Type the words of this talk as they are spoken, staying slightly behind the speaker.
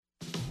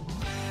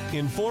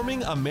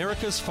informing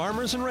America's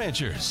farmers and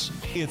ranchers.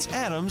 It's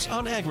Adams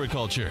on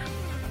Agriculture,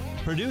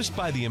 produced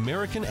by the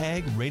American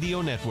Ag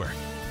Radio Network.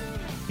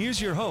 Here's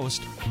your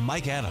host,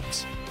 Mike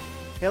Adams.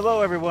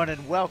 Hello, everyone,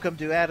 and welcome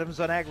to Adams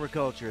on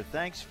Agriculture.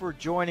 Thanks for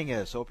joining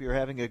us. Hope you're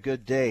having a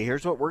good day.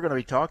 Here's what we're going to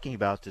be talking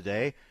about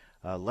today.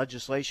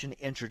 Legislation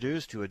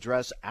introduced to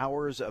address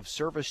hours of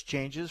service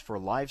changes for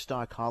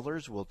livestock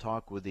haulers. We'll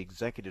talk with the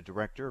Executive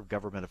Director of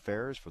Government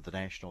Affairs for the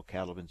National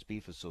Cattlemen's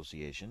Beef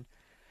Association.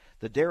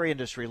 The dairy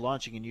industry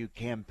launching a new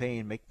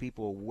campaign, make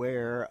people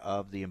aware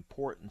of the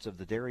importance of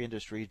the dairy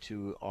industry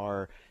to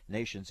our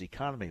nation's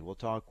economy. We'll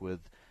talk with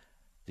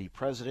the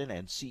President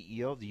and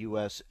CEO of the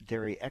U.S.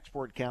 Dairy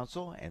Export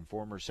Council and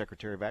former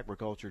Secretary of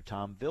Agriculture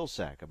Tom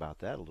Vilsack about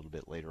that a little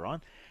bit later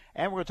on.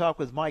 And we're going to talk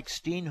with Mike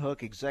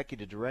Steenhoek,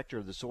 Executive Director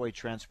of the Soy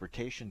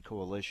Transportation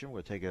Coalition.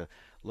 We'll take a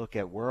look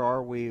at where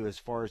are we as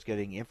far as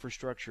getting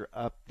infrastructure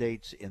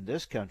updates in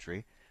this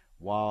country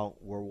while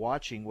we're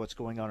watching what's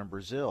going on in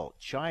Brazil.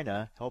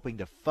 China helping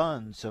to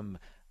fund some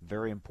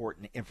very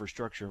important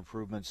infrastructure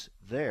improvements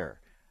there.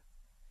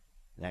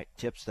 That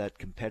tips that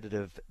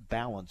competitive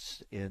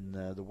balance in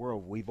the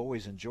world. We've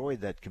always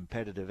enjoyed that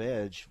competitive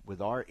edge with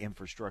our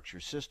infrastructure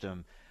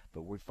system,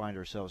 but we find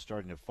ourselves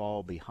starting to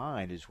fall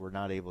behind as we're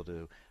not able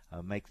to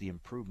make the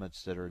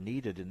improvements that are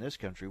needed in this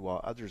country, while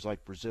others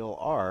like Brazil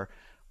are.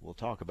 We'll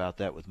talk about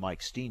that with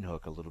Mike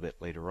Steenhoek a little bit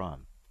later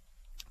on.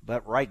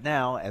 But right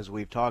now, as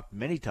we've talked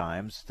many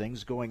times,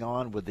 things going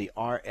on with the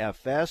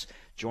RFS.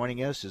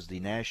 Joining us is the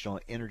National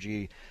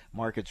Energy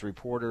Markets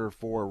reporter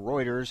for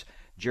Reuters,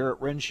 Jarrett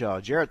Renshaw.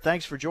 Jarrett,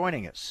 thanks for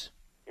joining us.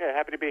 Yeah,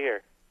 happy to be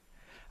here.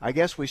 I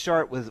guess we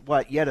start with,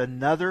 yet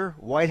another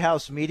White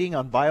House meeting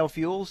on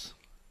biofuels?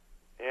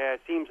 Yeah,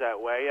 it seems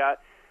that way.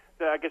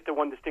 I guess the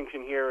one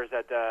distinction here is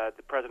that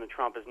the President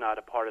Trump is not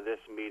a part of this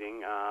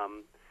meeting.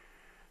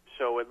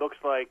 So it looks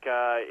like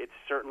it's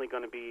certainly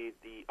going to be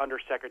the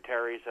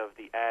undersecretaries of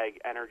the Ag,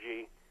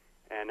 Energy,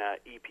 and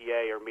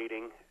EPA are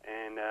meeting.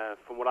 And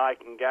from what I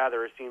can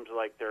gather, it seems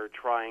like they're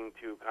trying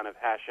to kind of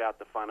hash out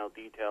the final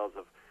details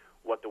of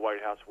what the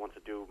White House wants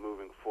to do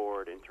moving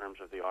forward in terms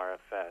of the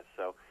RFS.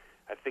 So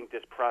I think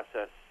this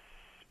process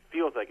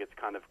feels like it's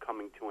kind of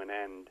coming to an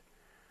end.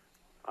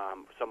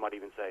 Some might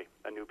even say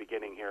a new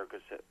beginning here,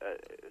 because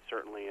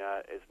certainly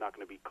it's not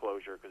going to be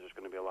closure, because there's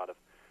going to be a lot of,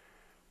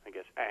 I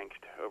guess,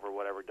 angst over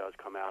whatever does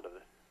come out of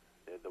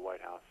the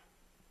White House.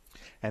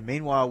 And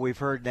meanwhile, we've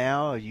heard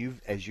now,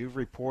 as you've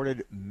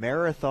reported,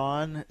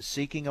 Marathon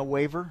seeking a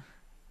waiver?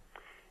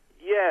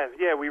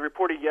 Yeah, we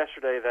reported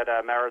yesterday that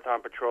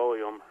Marathon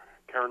Petroleum,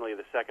 currently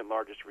the second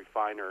largest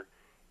refiner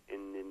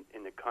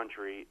in the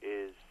country,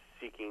 is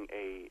seeking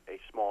a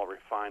small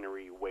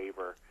refinery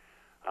waiver.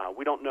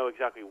 We don't know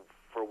exactly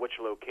for which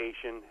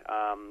location.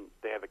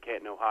 They have a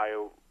Canton,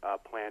 Ohio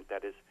plant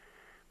that is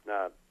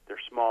their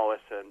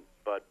smallest,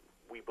 but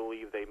we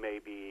believe they may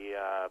be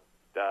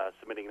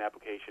submitting an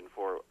application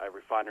for a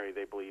refinery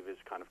they believe is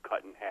kind of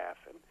cut in half,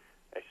 and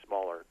a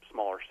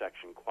smaller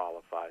section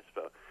qualifies.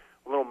 So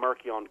a little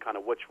murky on kind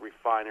of which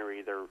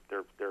refinery they're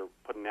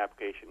putting an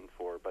application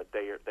for, but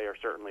they are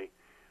certainly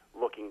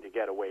looking to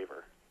get a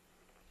waiver.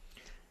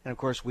 And of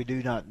course, we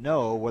do not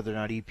know whether or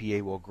not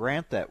EPA will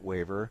grant that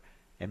waiver,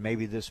 and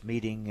maybe this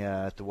meeting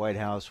at the White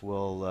House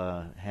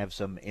will have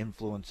some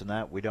influence in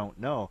that. We don't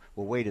know.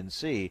 We'll wait and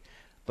see.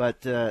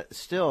 But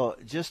still,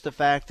 just the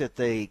fact that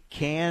they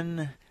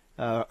can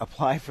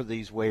apply for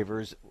these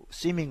waivers,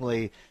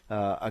 seemingly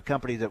a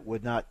company that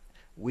would not,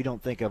 we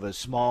don't think of as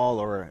small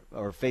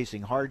or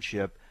facing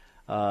hardship,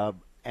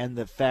 and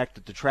the fact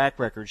that the track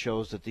record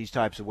shows that these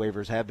types of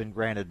waivers have been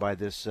granted by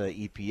this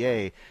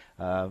EPA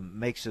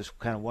makes us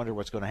kind of wonder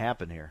what's going to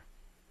happen here.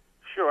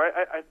 Sure.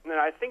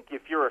 I think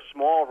if you're a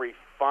small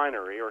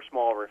refinery or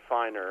small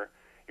refiner,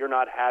 you're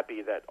not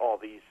happy that all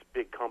these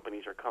big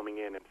companies are coming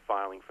in and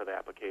filing for the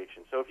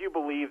application. So if you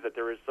believe that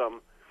there is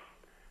some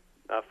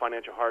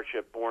financial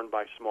hardship borne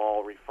by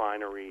small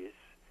refineries,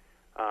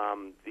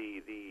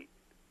 the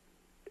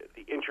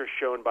interest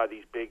shown by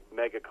these big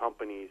mega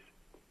companies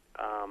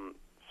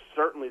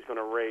certainly is going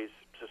to raise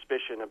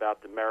suspicion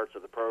about the merits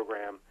of the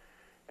program.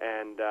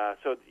 And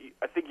so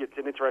I think it's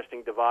an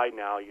interesting divide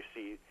now. You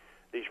see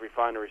these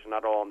refineries are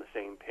not all on the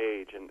same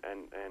page, and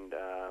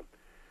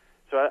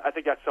so I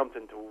think that's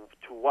something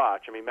to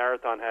watch. I mean,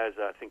 Marathon has,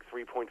 I think,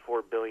 $3.4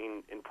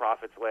 billion in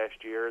profits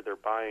last year. They're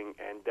buying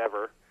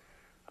Endeavor,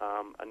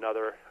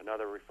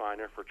 another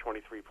refiner, for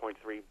 $23.3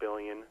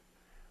 billion.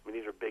 I mean,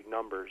 these are big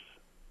numbers.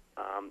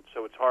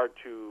 So it's hard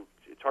to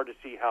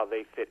see how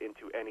they fit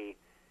into any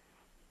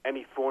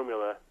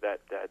formula that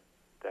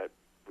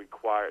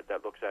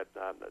looks at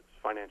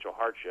financial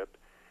hardship.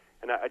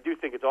 And I do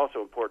think it's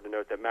also important to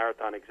note that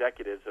Marathon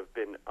executives have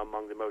been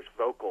among the most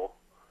vocal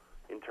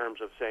in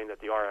terms of saying that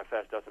the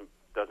RFS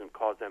doesn't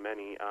cause them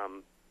any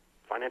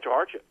financial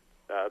hardship,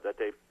 that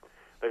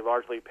they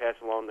largely pass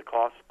along the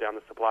costs down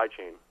the supply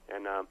chain,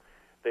 and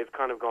they've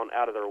kind of gone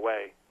out of their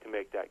way to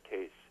make that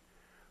case.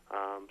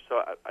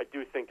 So I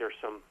do think there's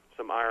some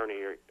irony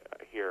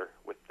here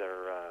with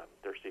their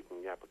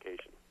seeking the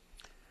application.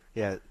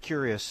 Yeah,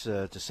 curious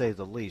to say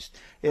the least.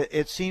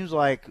 It seems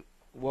like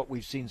what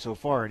we've seen so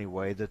far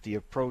anyway, that the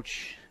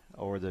approach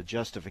or the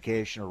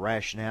justification or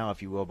rationale,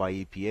 if you will, by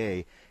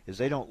EPA is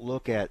they don't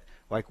look at,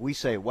 like we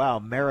say, wow,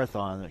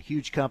 Marathon, a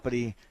huge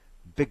company,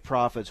 big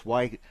profits,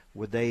 why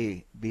would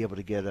they be able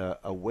to get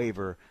a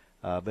waiver?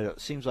 But it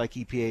seems like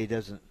EPA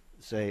doesn't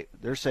say,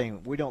 they're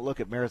saying we don't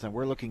look at Marathon,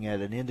 we're looking at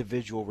an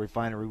individual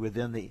refinery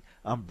within the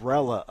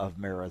umbrella of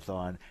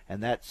Marathon,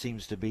 and that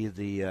seems to be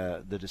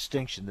the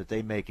distinction that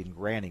they make in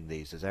granting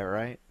these. Is that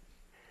right?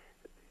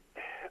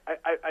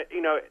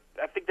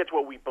 I think that's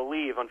what we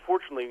believe.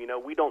 Unfortunately,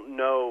 we don't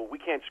know. We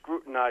can't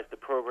scrutinize the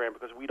program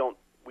because we don't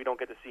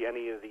get to see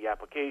any of the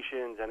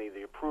applications, any of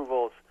the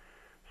approvals.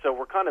 So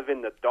we're kind of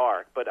in the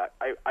dark. But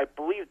I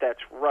believe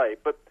that's right.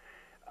 But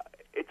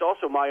it's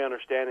also my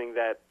understanding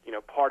that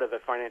part of the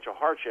financial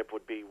hardship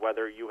would be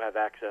whether you have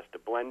access to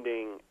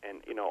blending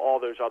and all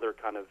those other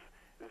kind of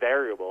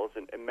variables.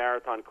 And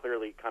Marathon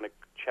clearly kind of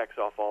checks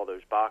off all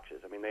those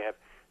boxes. I mean, they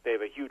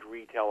have a huge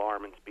retail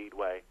arm in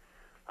Speedway.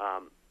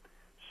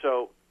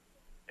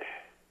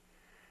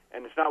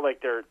 And it's not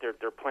like their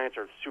plants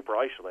are super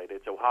isolated.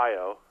 It's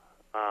Ohio,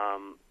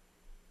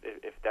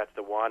 if that's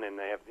the one, and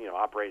they have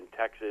operate in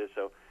Texas.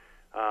 So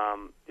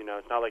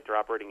it's not like they're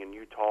operating in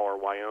Utah or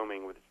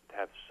Wyoming, which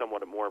have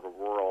somewhat more of a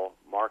rural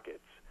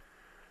markets.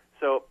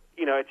 So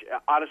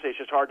honestly, it's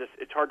just hard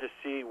to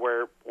see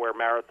where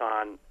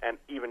Marathon and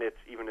even its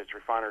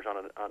refiners on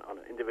an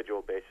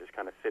individual basis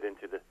kind of fit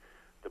into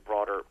the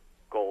broader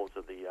goals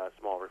of the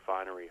small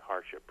refinery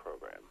hardship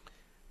program.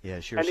 Yeah,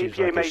 sure. And seems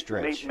EPA like a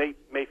stretch.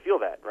 may feel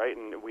that, right?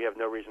 And we have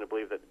no reason to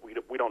believe that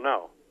we don't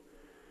know.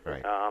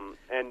 Right.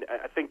 And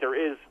I think there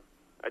is.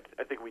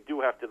 I think we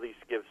do have to at least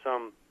give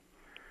some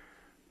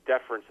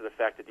deference to the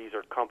fact that these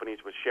are companies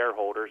with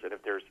shareholders, and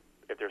if there's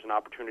an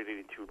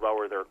opportunity to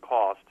lower their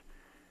cost,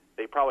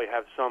 they probably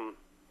have some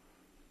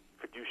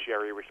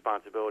fiduciary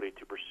responsibility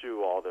to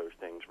pursue all those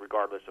things,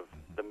 regardless of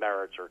the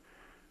merits or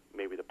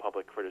maybe the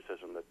public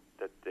criticism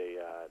that they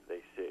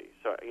see.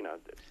 So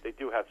they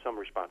do have some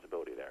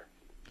responsibility there,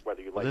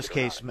 whether you like this it or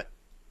case, not.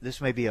 This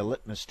may be a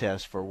litmus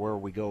test for where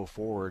we go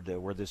forward,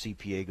 where this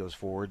EPA goes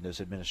forward, and this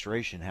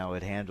administration, how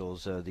it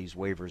handles these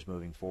waivers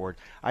moving forward.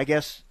 I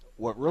guess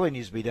what really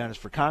needs to be done is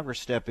for Congress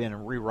to step in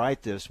and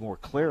rewrite this more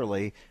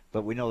clearly,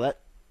 but we know that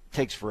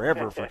takes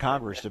forever for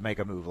Congress to make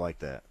a move like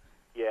that.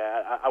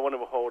 Yeah, I want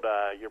to hold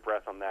your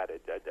breath on that.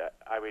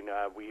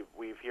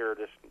 We've heard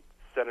this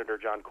Senator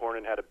John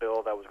Cornyn had a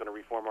bill that was going to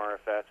reform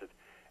RFS.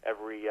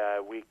 Every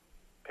week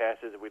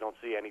passes and we don't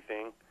see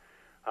anything.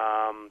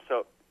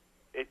 So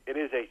it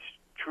is a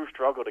true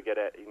struggle to get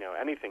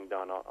anything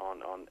done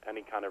on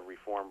any kind of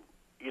reform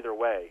either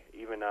way,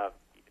 even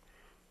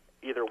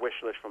either wish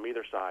list from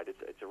either side.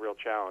 It's a real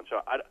challenge.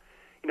 So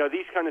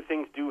these kind of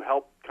things do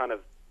help kind of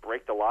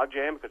break the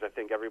logjam, because I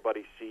think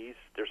everybody sees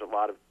there's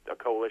a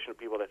coalition of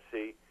people that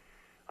see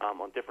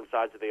on different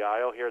sides of the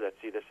aisle here that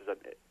see this as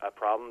a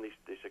problem,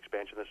 this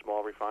expansion of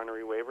small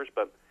refinery waivers.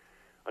 But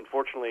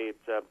unfortunately,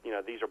 it's,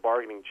 these are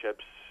bargaining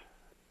chips,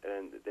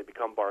 and they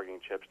become bargaining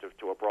chips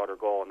to a broader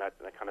goal, and that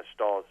kind of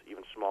stalls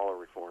even smaller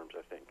reforms,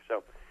 I think.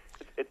 So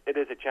it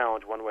is a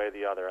challenge one way or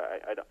the other.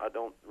 I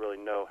don't really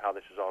know how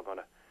this is all going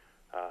to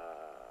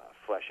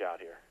flesh out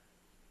here.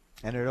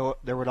 And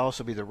there would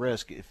also be the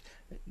risk if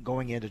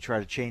going in to try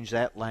to change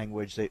that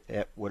language,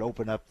 that would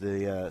open up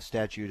the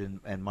statute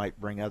and might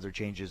bring other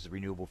changes the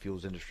renewable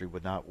fuels industry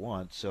would not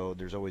want. So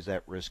there's always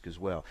that risk as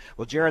well.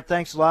 Well, Jarrett,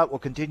 thanks a lot. We'll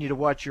continue to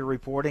watch your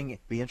reporting.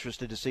 Be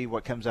interested to see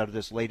what comes out of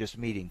this latest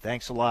meeting.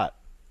 Thanks a lot.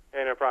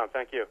 Hey, no problem.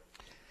 Thank you.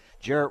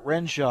 Jarrett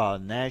Renshaw,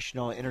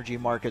 National Energy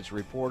Markets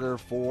reporter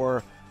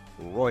for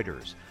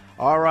Reuters.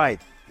 All right.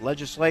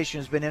 Legislation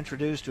has been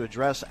introduced to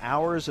address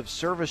hours of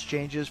service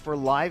changes for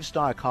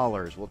livestock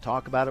haulers. We'll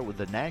talk about it with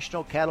the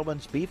National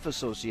Cattlemen's Beef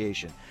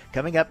Association.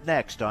 Coming up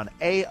next on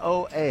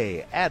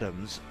AOA,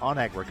 Adams on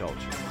Agriculture.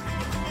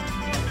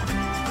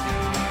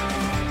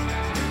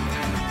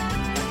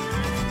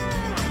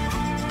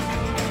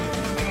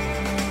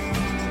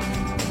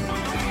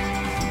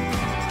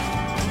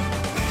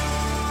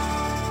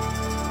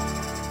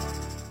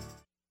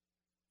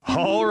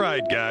 All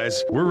right,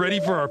 guys, we're ready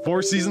for our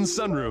Four Seasons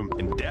sunroom,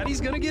 and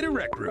Daddy's gonna get a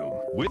rec room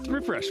with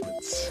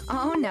refreshments.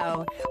 Oh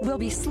no, we'll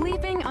be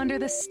sleeping under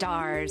the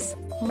stars.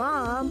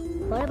 Mom,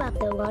 what about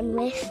the one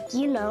with,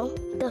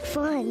 the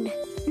fun?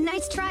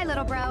 Nice try,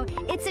 little bro.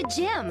 It's a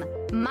gym.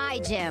 My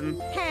gym.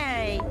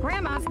 Hey,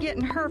 Grandma's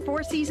getting her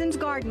Four Seasons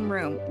garden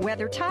room.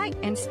 Weather tight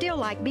and still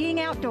like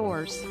being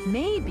outdoors.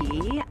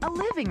 Maybe a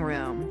living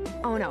room.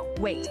 Oh no,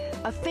 wait,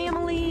 a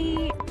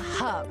family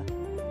hub.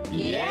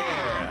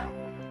 Yeah!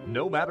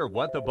 No matter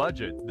what the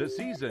budget, the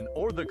season,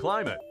 or the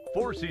climate,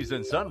 Four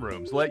Seasons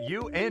sunrooms let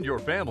you and your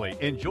family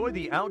enjoy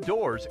the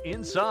outdoors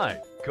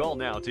inside. Call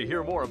now to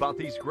hear more about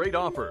these great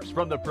offers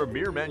from the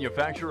premier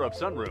manufacturer of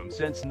sunrooms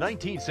since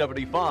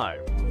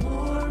 1975.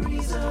 More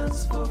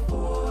reasons for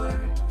Four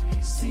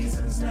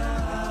Seasons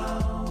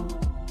now.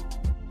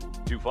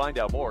 To find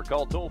out more,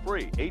 call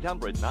toll-free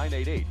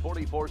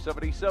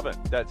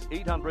 800-988-4477. That's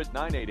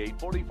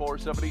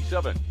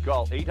 800-988-4477.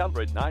 Call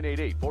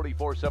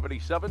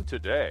 800-988-4477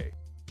 today.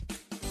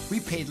 We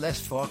paid less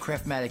for our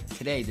Craftmatic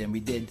today than we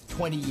did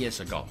 20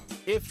 years ago.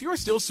 If you're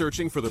still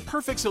searching for the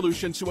perfect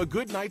solution to a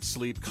good night's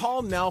sleep,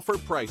 call now for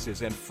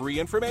prices and free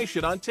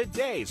information on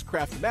today's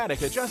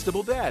Craftmatic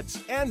adjustable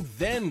beds. And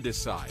then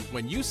decide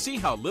when you see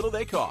how little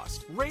they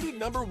cost. Rated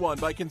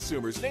 #1 by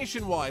consumers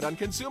nationwide on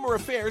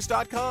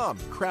consumeraffairs.com.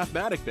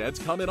 Craftmatic beds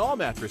come in all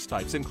mattress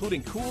types,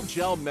 including cool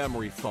gel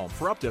memory foam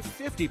for up to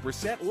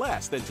 50%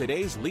 less than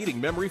today's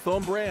leading memory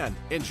foam brand.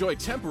 Enjoy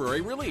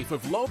temporary relief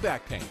of low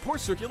back pain, poor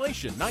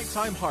circulation,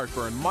 nighttime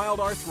heartburn, mild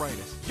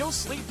arthritis. You'll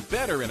sleep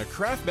better in a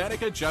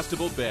Craftmatic adjustable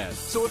bed.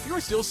 So if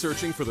you're still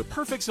searching for the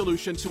perfect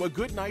solution to a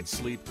good night's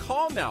sleep,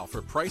 call now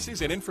for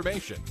prices and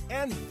information.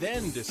 And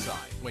then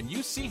decide when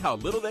you see how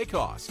little they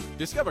cost.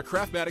 Discover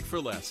Craftmatic for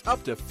less,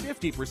 up to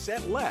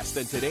 50% less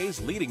than today's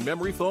leading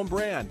memory foam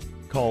brand.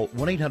 Call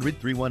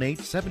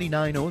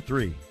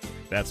 1-800-318-7903.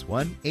 That's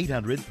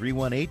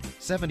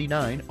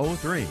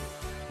 1-800-318-7903.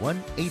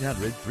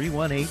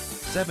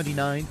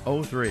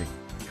 1-800-318-7903.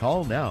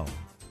 Call now.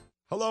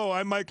 Hello,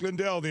 I'm Mike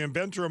Lindell, the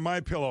inventor of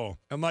MyPillow.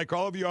 And like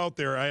all of you out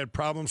there, I had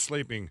problems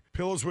sleeping.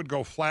 Pillows would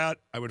go flat.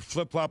 I would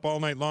flip-flop all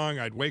night long.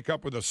 I'd wake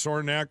up with a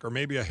sore neck or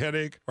maybe a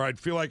headache, or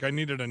I'd feel like I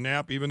needed a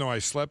nap even though I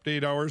slept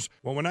 8 hours.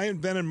 Well, when I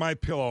invented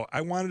MyPillow,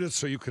 I wanted it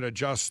so you could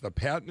adjust the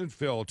patented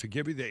fill to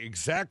give you the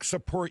exact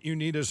support you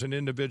need as an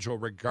individual,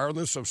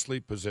 regardless of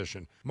sleep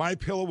position.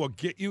 MyPillow will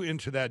get you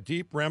into that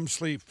deep REM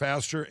sleep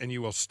faster, and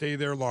you will stay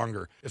there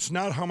longer. It's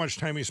not how much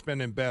time we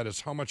spend in bed. It's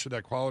how much of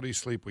that quality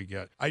sleep we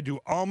get. I do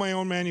all my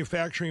own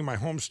manufacturing in my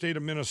home state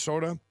of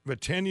Minnesota. I have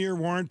a 10-year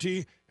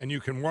warranty, and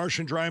you can wash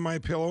and dry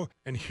MyPillow.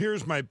 And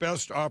here's my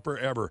best offer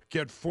ever.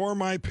 Get 4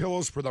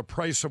 MyPillows for the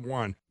price of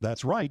 1.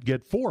 That's right.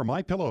 Get 4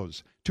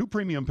 MyPillows. 2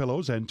 premium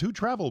pillows and 2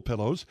 travel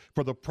pillows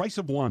for the price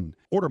of 1.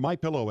 Order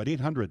MyPillow at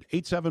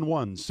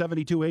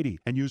 800-871-7280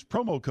 and use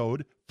promo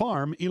code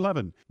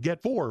FARM11.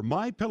 Get 4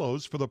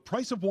 MyPillows for the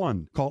price of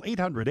 1. Call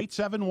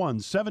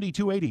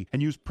 800-871-7280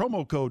 and use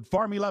promo code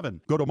FARM11.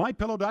 Go to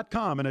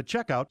MyPillow.com and at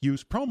checkout,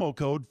 use promo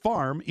code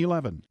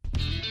FARM11.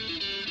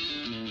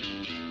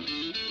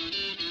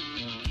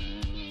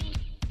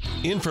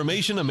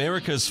 Information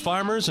America's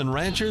farmers and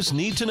ranchers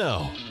need to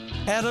know.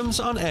 Adams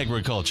on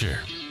Agriculture.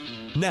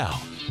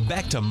 Now,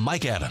 back to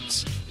Mike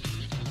Adams.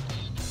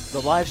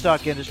 The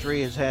livestock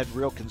industry has had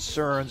real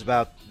concerns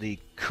about the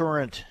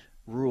current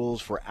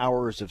rules for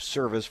hours of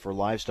service for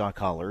livestock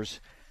haulers.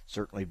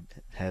 Certainly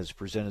has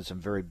presented some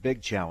very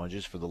big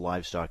challenges for the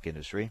livestock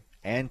industry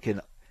and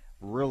can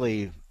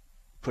really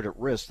put at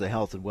risk the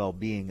health and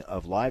well-being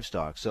of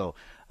livestock. So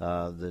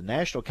the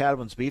National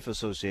Cattlemen's Beef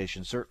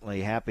Association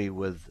certainly happy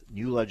with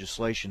new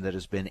legislation that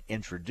has been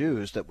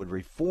introduced that would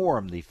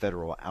reform the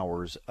federal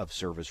hours of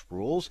service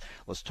rules.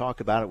 Let's talk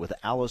about it with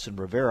Alison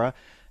Rivera,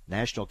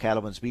 National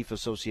Cattlemen's Beef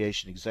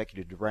Association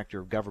Executive Director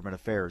of Government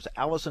Affairs.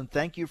 Alison,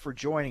 thank you for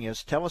joining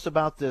us. Tell us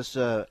about this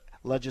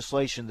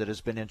legislation that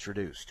has been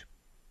introduced.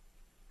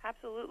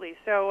 Absolutely.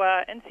 So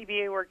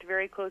NCBA worked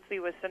very closely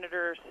with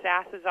Senator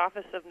Sass's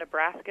office of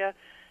Nebraska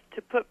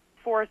to put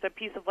forth a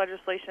piece of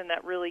legislation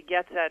that really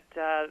gets at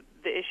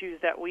the issues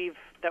that we've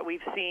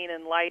seen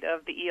in light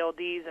of the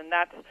ELDs, and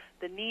that's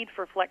the need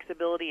for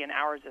flexibility in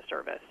hours of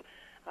service.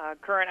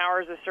 Current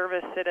hours of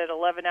service sit at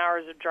 11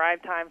 hours of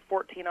drive time,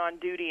 14 on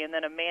duty, and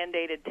then a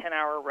mandated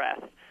 10-hour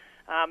rest.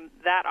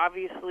 That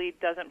obviously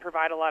doesn't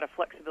provide a lot of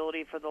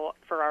flexibility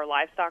for our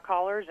livestock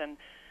haulers, and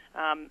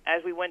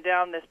as we went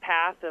down this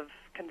path of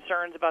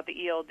concerns about the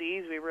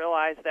ELDs, we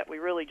realized that we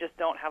really just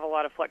don't have a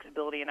lot of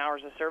flexibility in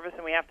hours of service,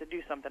 and we have to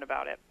do something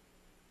about it.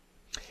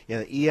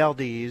 Yeah, the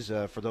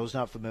ELDs, for those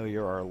not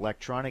familiar, are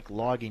electronic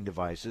logging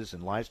devices,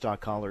 and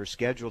livestock haulers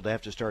scheduled to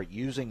have to start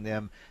using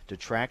them to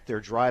track their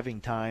driving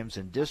times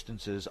and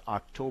distances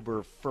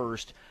October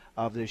 1st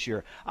of this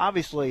year.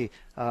 Obviously,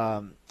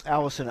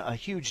 Allison, a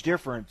huge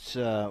difference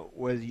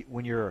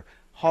when you're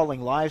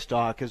hauling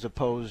livestock as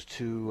opposed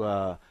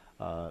to,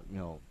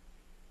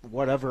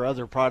 whatever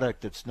other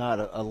product that's not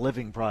a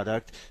living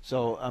product.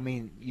 So, I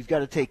mean, you've got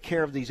to take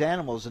care of these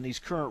animals, and these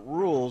current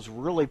rules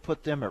really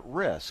put them at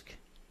risk.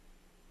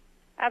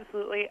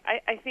 Absolutely.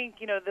 I think,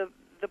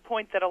 the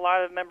point that a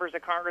lot of members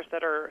of Congress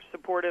that are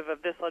supportive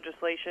of this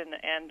legislation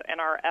and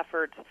our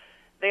efforts,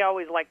 they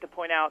always like to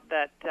point out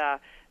that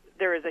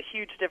there is a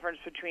huge difference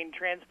between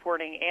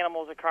transporting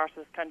animals across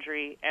this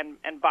country and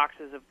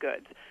boxes of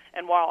goods.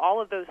 And while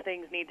all of those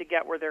things need to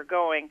get where they're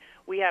going,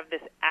 we have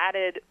this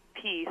added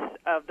piece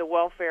of the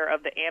welfare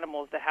of the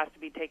animals that has to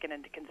be taken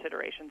into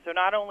consideration. So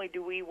not only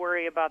do we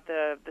worry about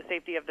the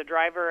safety of the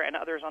driver and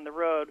others on the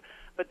road,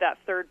 but that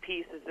third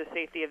piece is the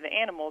safety of the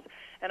animals.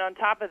 And on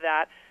top of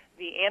that,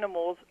 the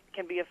animals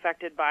can be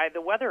affected by the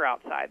weather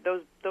outside.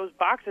 Those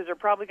boxes are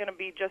probably going to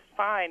be just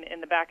fine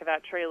in the back of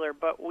that trailer,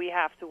 but we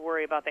have to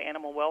worry about the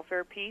animal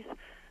welfare piece.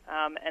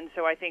 And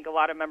so I think a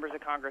lot of members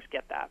of Congress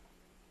get that.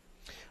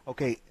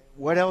 Okay,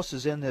 what else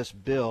is in this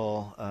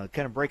bill?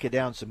 Kind of break it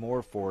down some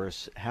more for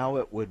us, how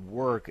it would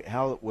work,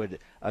 how it would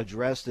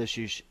address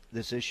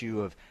this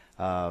issue of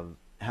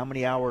how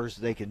many hours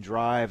they can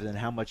drive and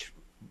how much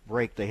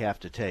break they have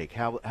to take.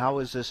 How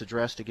is this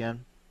addressed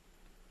again?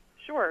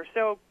 Sure.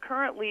 So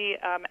currently,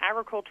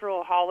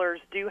 agricultural haulers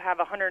do have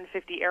a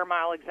 150 air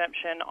mile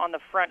exemption on the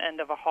front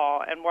end of a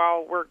haul, and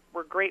while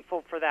we're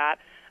grateful for that,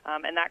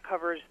 and that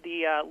covers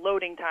the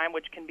loading time,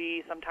 which can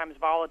be sometimes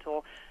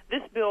volatile,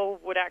 this bill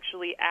would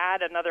actually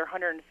add another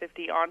 150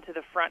 onto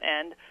the front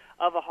end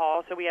of a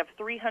haul. So we have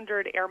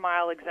 300 air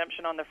mile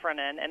exemption on the front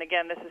end, and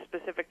again, this is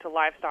specific to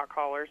livestock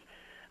haulers.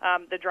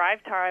 The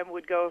drive time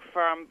would go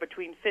from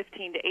between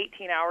 15 to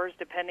 18 hours,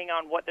 depending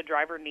on what the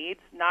driver needs.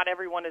 Not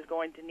everyone is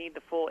going to need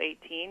the full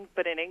 18,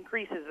 but it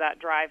increases that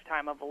drive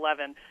time of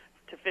 11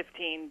 to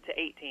 15 to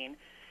 18.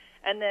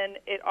 And then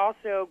it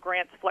also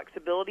grants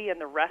flexibility in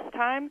the rest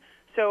time.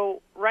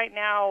 So right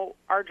now,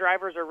 our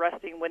drivers are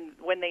resting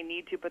when they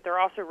need to, but they're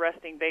also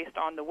resting based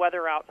on the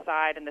weather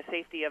outside and the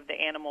safety of the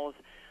animals.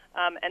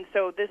 And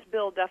so this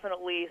bill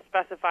definitely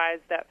specifies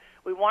that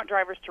we want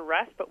drivers to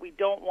rest, but we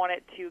don't want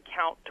it to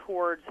count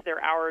towards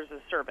their hours of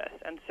service.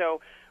 And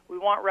so we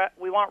want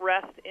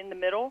rest in the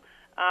middle,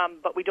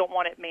 but we don't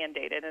want it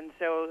mandated. And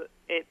so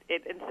it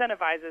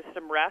incentivizes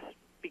some rest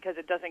because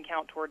it doesn't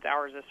count towards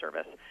hours of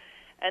service.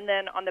 And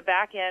then on the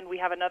back end, we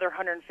have another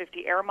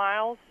 150 air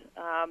miles,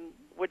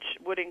 which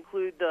would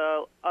include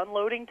the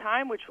unloading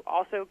time, which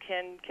also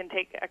can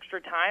take extra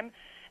time.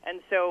 And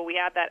so we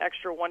add that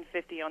extra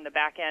 150 on the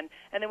back end.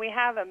 And then we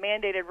have a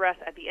mandated rest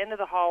at the end of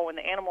the haul when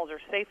the animals are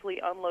safely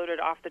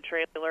unloaded off the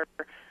trailer.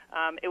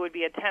 It would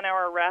be a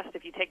 10-hour rest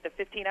if you take the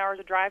 15 hours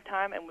of drive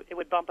time, and it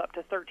would bump up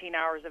to 13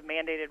 hours of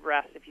mandated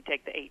rest if you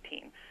take the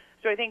 18.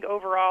 So I think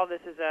overall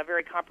this is a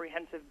very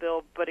comprehensive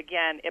bill, but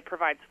again, it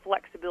provides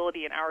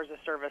flexibility in hours of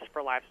service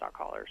for livestock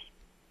haulers.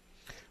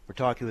 We're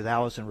talking with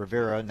Alison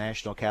Rivera,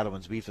 National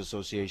Cattlemen's Beef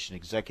Association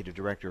Executive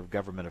Director of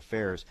Government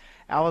Affairs.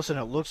 Alison,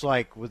 it looks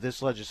like with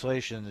this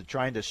legislation,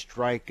 trying to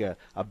strike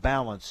a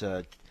balance,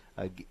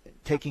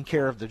 taking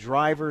care of the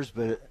drivers,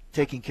 but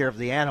taking care of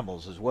the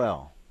animals as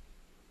well.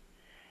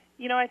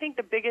 You know, I think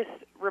the biggest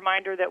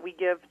reminder that we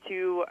give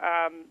to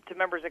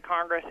members of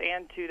Congress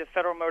and to the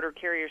Federal Motor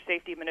Carrier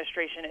Safety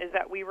Administration is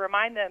that we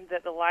remind them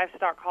that the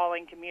livestock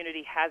hauling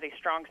community has a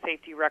strong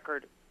safety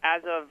record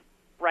as of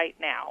right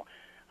now.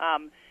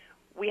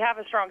 We have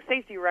a strong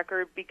safety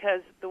record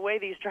because the way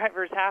these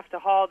drivers have to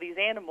haul these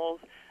animals,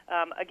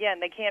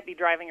 again, they can't be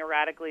driving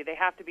erratically. They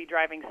have to be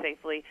driving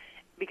safely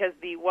because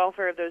the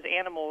welfare of those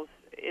animals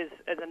is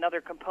another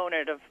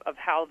component of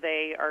how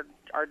they are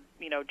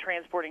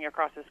transporting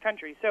across this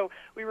country. So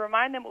we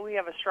remind them that we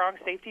have a strong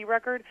safety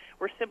record.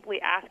 We're simply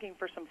asking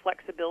for some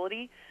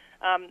flexibility.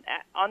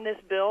 On this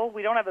bill,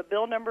 we don't have a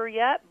bill number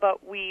yet,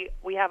 but we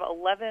have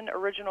 11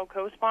 original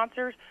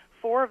co-sponsors.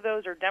 4 of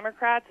those are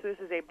Democrats. This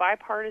is a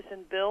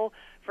bipartisan bill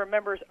for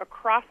members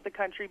across the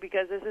country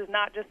because this is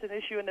not just an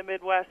issue in the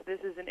Midwest.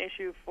 This is an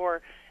issue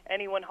for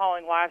anyone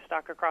hauling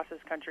livestock across this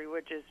country,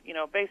 which is,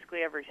 basically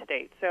every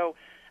state. So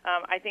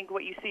I think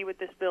what you see with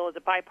this bill is a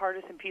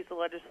bipartisan piece of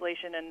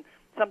legislation and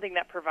something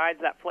that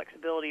provides that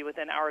flexibility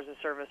within hours of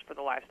service for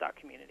the livestock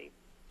community.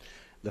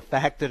 The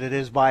fact that it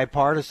is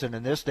bipartisan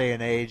in this day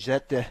and age,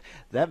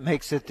 that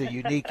makes it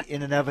unique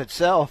in and of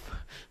itself.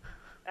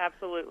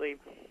 Absolutely.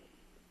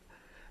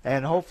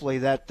 And hopefully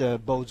that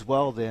bodes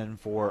well then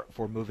for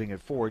moving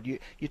it forward.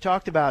 You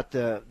talked about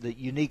the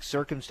unique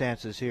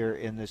circumstances here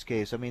in this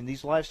case. I mean,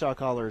 these livestock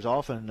haulers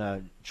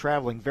often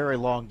traveling very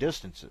long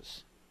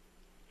distances.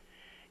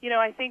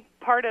 I think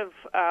part of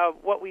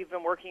what we've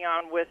been working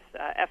on with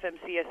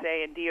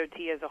FMCSA and DOT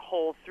as a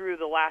whole through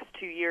the last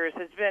 2 years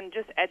has been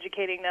just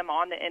educating them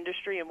on the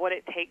industry and what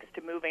it takes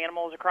to move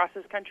animals across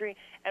this country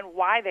and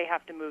why they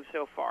have to move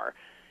so far.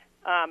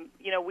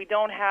 We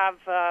don't have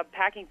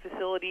packing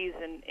facilities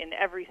in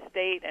every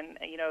state, and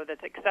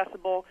that's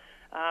accessible.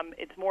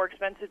 It's more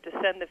expensive to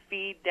send the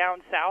feed down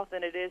south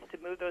than it is to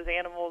move those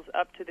animals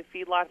up to the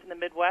feedlots in the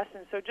Midwest.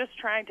 And so, just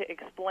trying to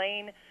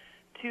explain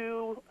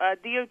to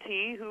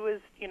DOT, who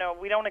is,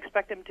 we don't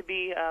expect them to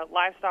be a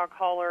livestock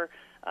hauler,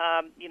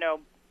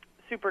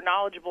 super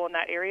knowledgeable in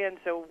that area, and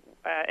so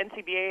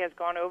NCBA has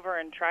gone over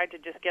and tried to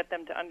just get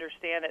them to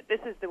understand that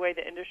this is the way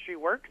the industry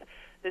works.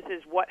 This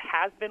is what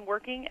has been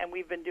working, and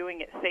we've been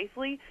doing it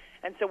safely,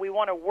 and so we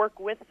want to work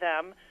with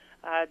them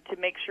to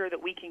make sure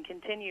that we can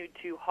continue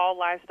to haul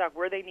livestock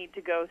where they need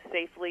to go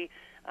safely,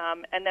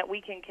 and that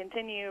we can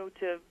continue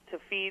to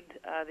feed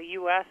the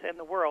U.S. and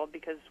the world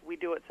because we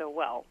do it so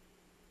well.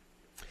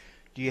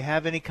 Do you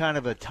have any kind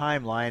of a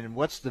timeline, and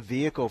what's the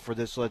vehicle for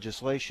this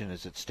legislation?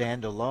 Is it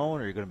standalone,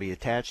 or are you going to be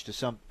attached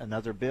to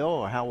another bill,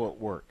 or how will it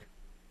work?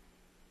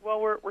 Well,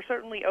 we're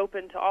certainly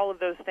open to all of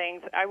those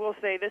things. I will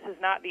say this is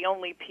not the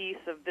only piece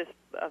of this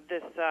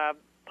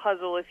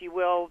puzzle, if you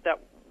will,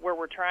 where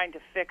we're trying to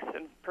fix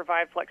and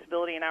provide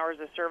flexibility in hours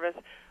of service.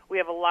 We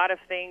have a lot of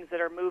things that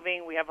are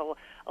moving. We have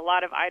a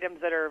lot of items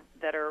that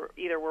are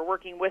either we're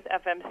working with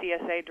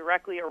FMCSA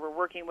directly or we're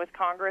working with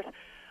Congress.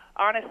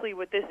 honestly,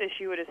 with this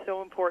issue, it is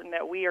so important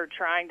that we are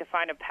trying to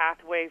find a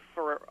pathway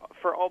for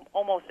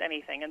almost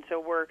anything. And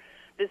so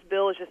this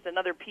bill is just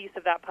another piece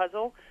of that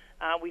puzzle.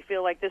 We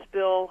feel like this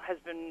bill has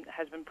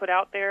been put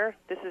out there.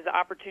 This is an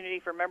opportunity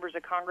for members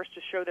of Congress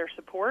to show their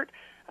support.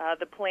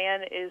 The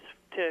plan is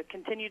to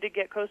continue to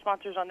get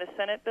co-sponsors on this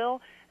Senate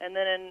bill, and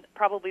then in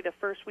probably the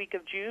first week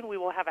of June, we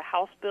will have a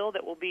House bill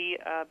that will be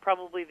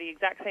probably the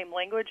exact same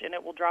language, and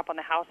it will drop on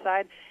the House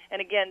side.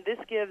 And again, this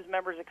gives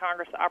members of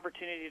Congress the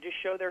opportunity to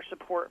show their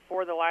support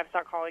for the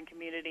livestock hauling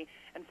community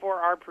and for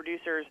our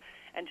producers,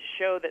 and to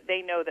show that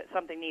they know that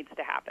something needs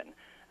to happen.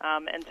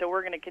 And so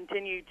we're going to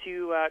continue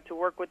to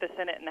work with the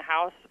Senate and the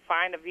House,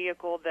 find a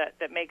vehicle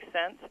that makes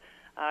sense,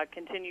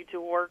 continue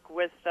to work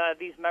with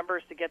these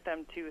members to get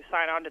them to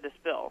sign on to this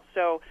bill.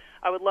 So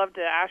I would love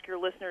to ask your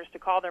listeners to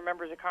call their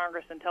members of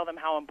Congress and tell them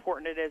how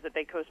important it is that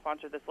they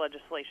co-sponsor this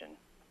legislation.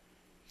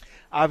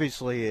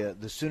 Obviously,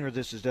 the sooner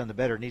this is done, the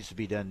better. It needs to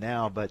be done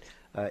now. But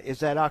is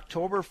that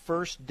October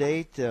 1st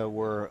date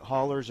where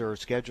haulers are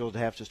scheduled to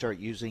have to start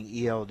using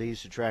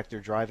ELDs to track their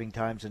driving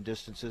times and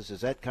distances?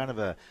 Is that kind of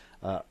a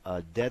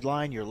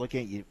deadline you're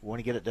looking at? You want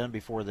to get it done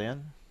before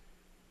then?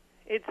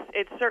 It's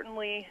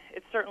certainly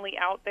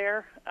out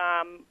there.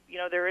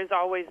 There is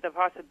always the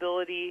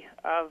possibility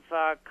of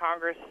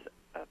Congress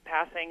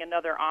passing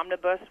another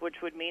omnibus, which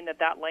would mean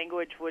that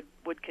language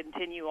would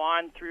continue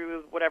on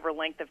through whatever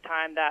length of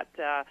time that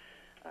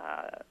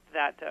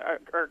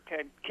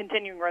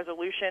continuing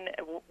resolution,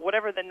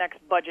 whatever the next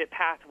budget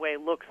pathway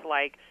looks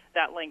like,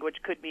 that language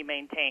could be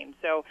maintained.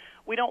 So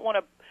we don't want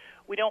to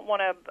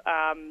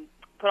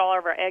put all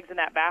of our eggs in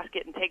that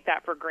basket and take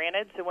that for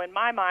granted. So in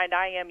my mind,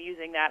 I am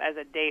using that as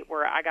a date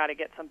where I got to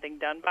get something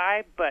done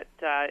by. But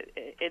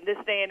in this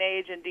day and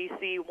age in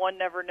D.C., one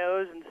never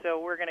knows, and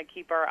so we're going to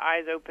keep our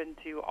eyes open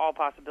to all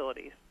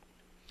possibilities.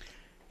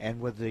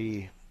 And with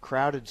the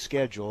crowded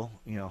schedule,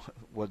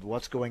 with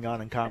what's going on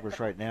in Congress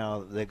right now,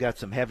 they've got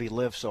some heavy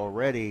lifts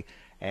already,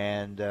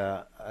 and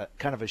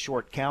kind of a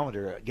short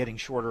calendar, getting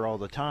shorter all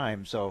the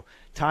time. So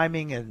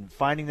timing and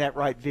finding that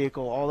right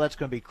vehicle, all that's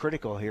going to be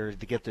critical here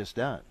to get this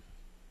done.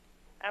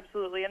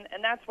 Absolutely, and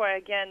that's why,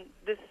 again,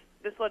 this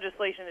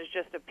legislation is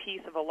just a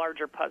piece of a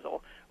larger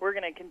puzzle. We're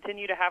going to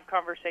continue to have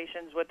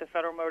conversations with the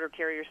Federal Motor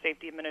Carrier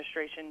Safety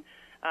Administration.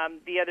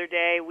 The other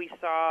day, we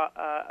saw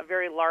a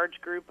very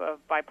large group of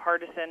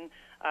bipartisan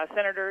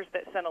senators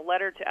that sent a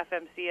letter to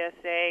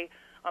FMCSA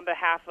on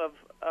behalf of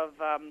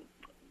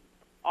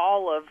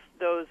all of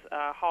those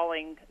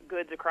hauling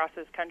goods across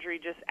this country,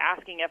 just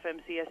asking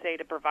FMCSA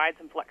to provide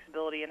some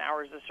flexibility in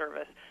hours of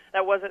service.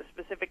 That wasn't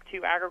specific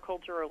to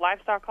agriculture or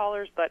livestock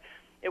haulers, but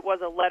it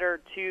was a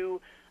letter to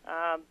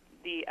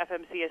the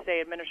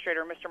FMCSA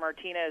administrator, Mr.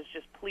 Martinez,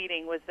 just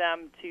pleading with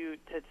them to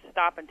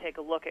stop and take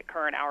a look at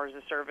current hours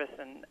of service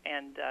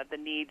and the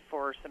need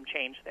for some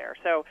change there.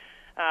 So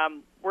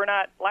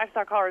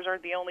livestock haulers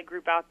aren't the only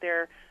group out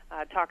there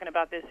talking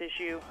about this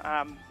issue.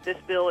 This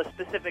bill is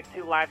specific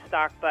to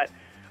livestock, but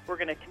we're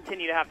going to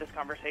continue to have this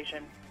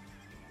conversation.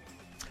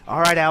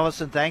 All right,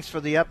 Allison, thanks for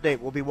the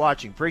update. We'll be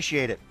watching.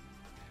 Appreciate it.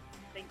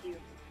 Thank you.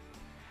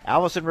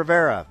 Alison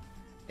Rivera,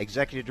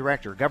 Executive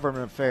Director,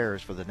 Government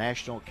Affairs for the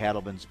National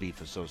Cattlemen's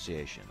Beef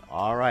Association.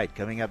 All right,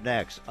 coming up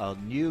next, a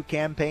new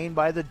campaign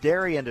by the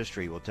dairy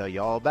industry. We'll tell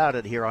you all about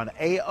it here on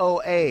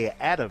AOA,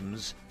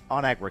 Adams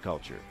on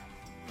Agriculture.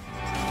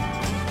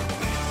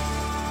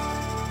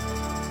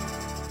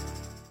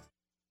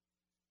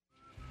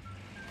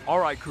 All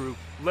right, crew,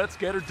 let's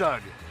get her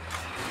dug.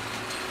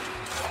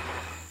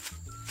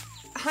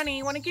 Honey,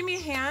 you want to give me a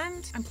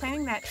hand? I'm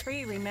planting that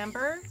tree,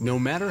 remember? No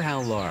matter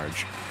how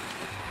large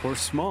or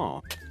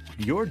small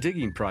your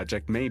digging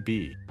project may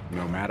be,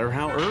 no matter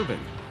how urban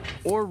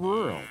or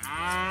rural,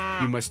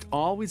 you must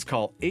always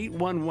call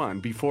 811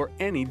 before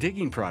any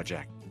digging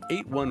project.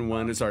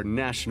 811 is our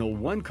national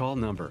one-call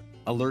number,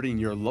 alerting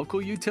your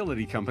local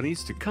utility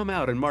companies to come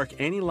out and mark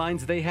any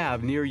lines they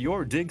have near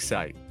your dig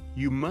site.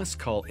 You must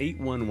call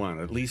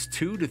 811 at least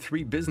 2 to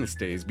 3 business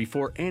days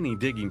before any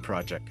digging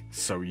project,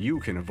 so you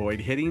can avoid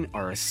hitting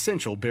our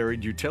essential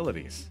buried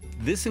utilities.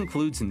 This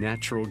includes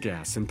natural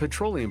gas and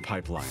petroleum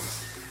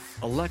pipelines,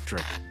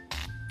 electric,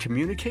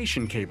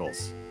 communication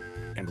cables,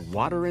 and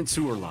water and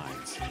sewer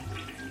lines.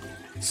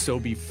 So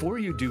before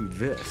you do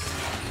this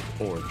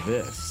or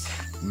this,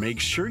 make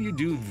sure you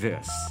do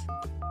this.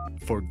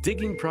 For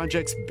digging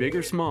projects big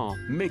or small,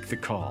 make the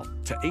call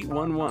to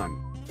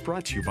 811.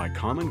 Brought to you by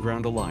Common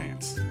Ground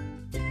Alliance.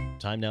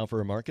 Time now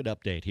for a market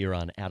update here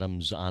on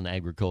Adams on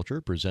Agriculture,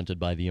 presented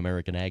by the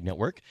American Ag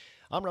Network.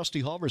 I'm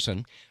Rusty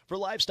Halverson. For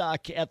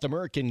livestock at the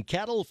American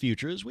Cattle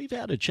Futures, we've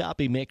had a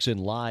choppy mix in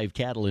live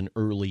cattle and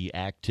early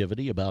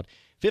activity, about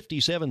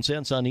 57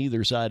 cents on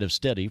either side of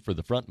steady for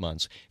the front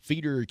months.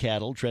 Feeder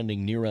cattle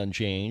trending near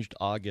unchanged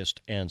August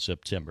and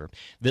September.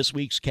 This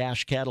week's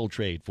cash cattle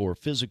trade for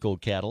physical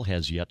cattle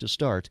has yet to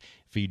start.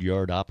 Feed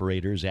yard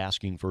operators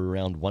asking for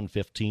around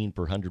 $115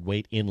 per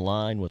hundredweight, in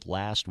line with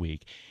last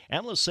week.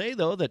 Analysts say,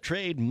 though, that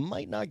trade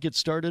might not get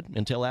started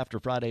until after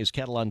Friday's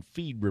cattle on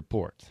feed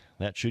report.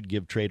 That should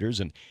give traders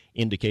an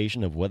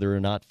indication of whether or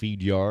not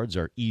feed yards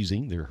are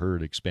easing their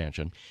herd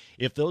expansion.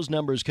 If those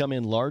numbers come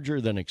in larger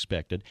than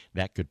expected,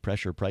 that could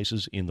pressure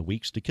prices in the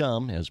weeks to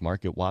come as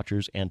market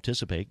watchers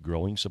anticipate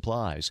growing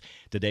supplies.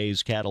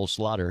 Today's cattle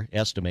slaughter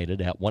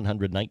estimated at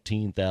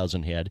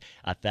 119,000 head,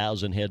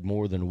 1,000 head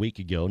more than a week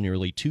ago,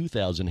 nearly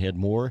 2,000 head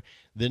more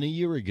than a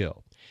year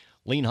ago.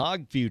 Lean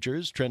hog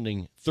futures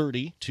trending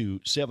 30 to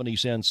 70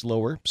 cents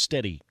lower,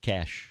 steady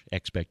cash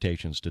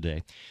expectations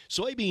today.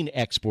 Soybean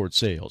export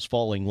sales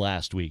falling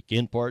last week,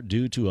 in part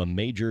due to a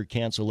major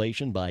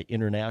cancellation by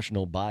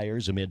international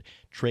buyers amid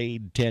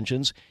trade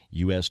tensions.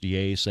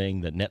 USDA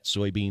saying that net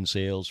soybean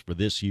sales for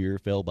this year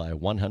fell by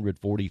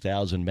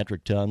 140,000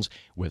 metric tons,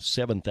 with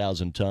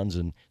 7,000 tons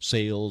in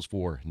sales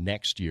for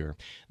next year.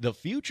 The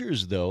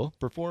futures, though,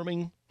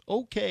 performing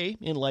okay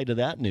in light of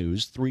that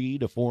news. 3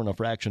 to 4 and a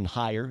fraction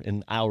higher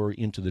an hour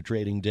into the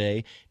trading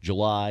day.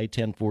 July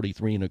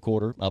 10.43 and a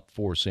quarter, up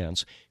 4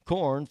 cents.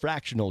 Corn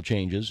fractional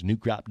changes. New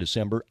crop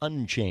December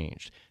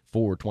unchanged,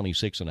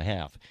 4.26 and a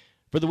half.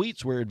 For the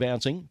wheats, we're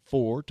advancing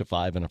 4 to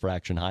 5 and a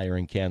fraction higher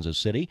in Kansas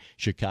City.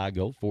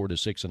 Chicago 4 to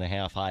 6 and a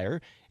half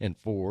higher, and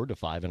 4 to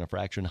 5 and a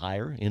fraction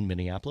higher in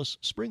Minneapolis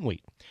spring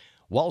wheat.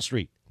 Wall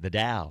Street, the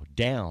Dow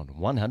down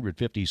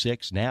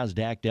 156,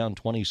 NASDAQ down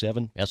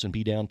 27,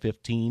 S&P down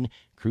 15,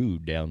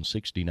 crude down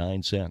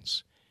 69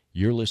 cents.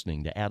 You're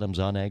listening to Adams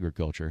on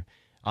Agriculture.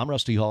 I'm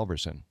Rusty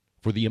Halverson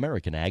for the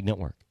American Ag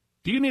Network.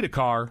 Do you need a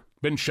car?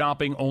 Been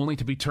shopping only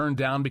to be turned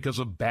down because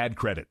of bad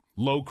credit,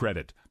 low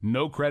credit,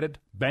 no credit,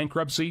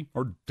 bankruptcy,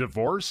 or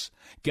divorce?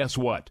 Guess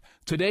what?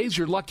 Today's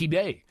your lucky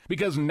day,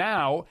 because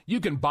now you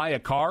can buy a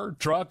car,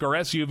 truck, or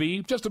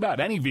SUV, just about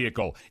any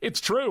vehicle.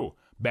 It's true.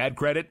 Bad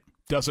credit?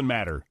 Doesn't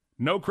matter.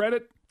 No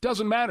credit?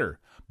 Doesn't matter.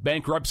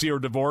 Bankruptcy or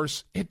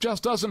divorce? It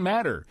just doesn't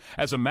matter.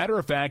 As a matter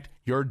of fact,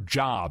 your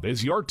job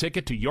is your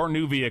ticket to your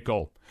new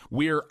vehicle.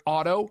 We're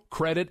Auto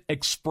Credit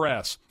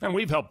Express, and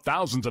we've helped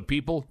thousands of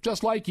people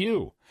just like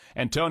you.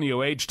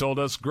 Antonio H. told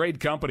us, great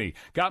company,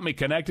 got me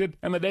connected,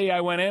 and the day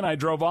I went in, I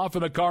drove off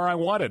in the car I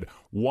wanted.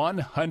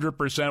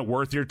 100%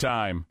 worth your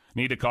time.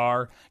 Need a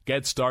car?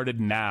 Get started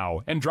now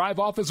and drive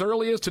off as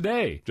early as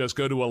today. Just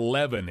go to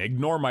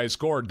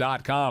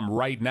 11ignoremyscore.com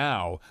right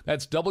now.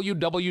 That's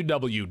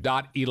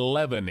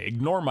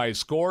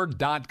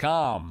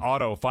www.11ignoremyscore.com.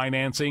 Auto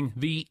financing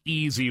the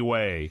easy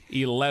way.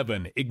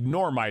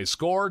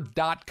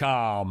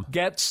 11ignoremyscore.com.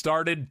 Get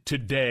started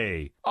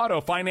today.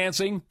 Auto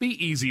financing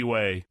the easy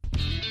way.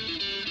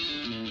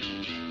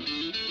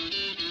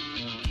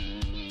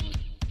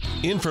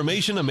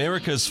 Information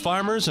America's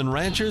farmers and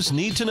ranchers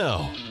need to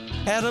know.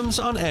 Adams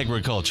on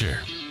Agriculture.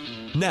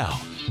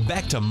 Now,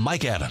 back to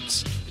Mike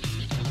Adams.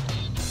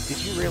 Did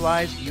you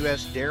realize the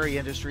U.S. dairy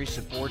industry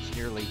supports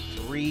nearly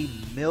 3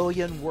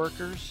 million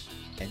workers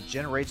and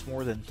generates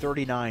more than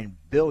 $39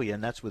 billion,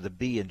 that's with a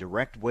B, in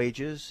direct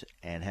wages,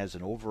 and has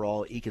an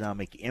overall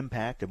economic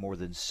impact of more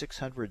than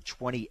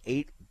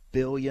 $628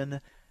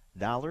 billion?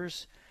 Well,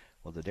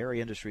 the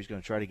dairy industry is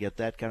going to try to get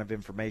that kind of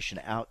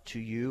information out to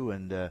you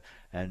and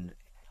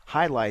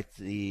highlight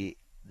the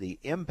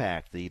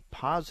impact, the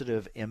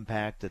positive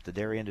impact that the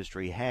dairy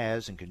industry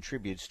has and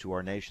contributes to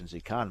our nation's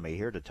economy.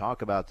 Here to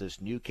talk about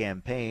this new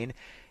campaign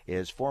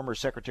is former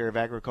Secretary of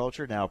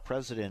Agriculture, now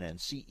President and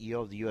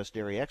CEO of the U.S.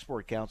 Dairy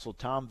Export Council,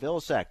 Tom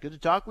Vilsack. Good to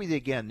talk with you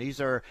again.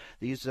 These are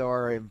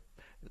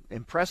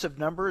impressive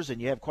numbers,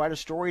 and you have quite a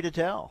story to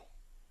tell.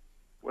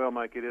 Well,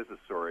 Mike, it is a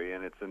story,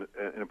 and it's an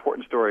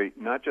important story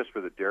not just for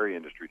the dairy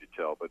industry to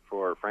tell, but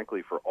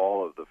frankly, for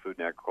all of the food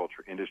and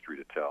agriculture industry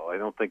to tell. I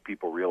don't think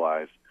people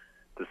realize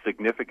the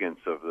significance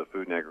of the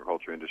food and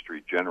agriculture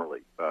industry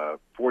generally.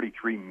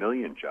 43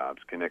 million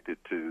jobs connected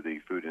to the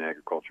food and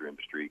agriculture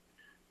industry,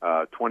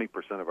 20%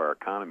 of our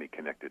economy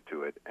connected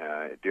to it.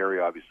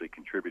 Dairy obviously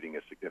contributing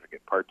a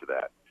significant part to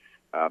that.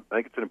 I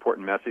think it's an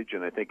important message,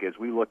 and I think as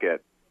we look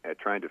at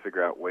trying to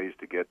figure out ways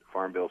to get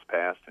farm bills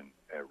passed and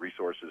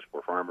resources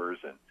for farmers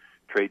and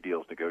trade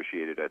deals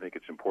negotiated, I think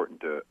it's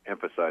important to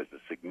emphasize the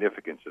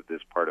significance of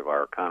this part of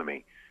our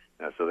economy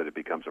so that it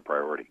becomes a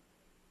priority.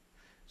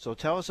 So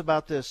tell us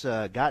about this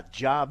Got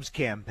Jobs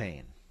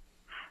campaign.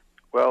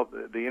 Well,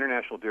 the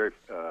International Dairy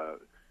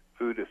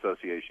Food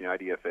Association,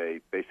 IDFA,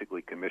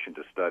 basically commissioned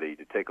a study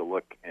to take a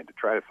look and to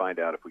try to find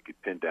out if we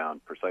could pin down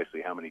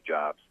precisely how many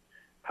jobs,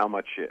 how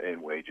much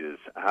in wages,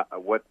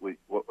 what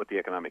the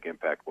economic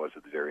impact was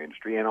of the dairy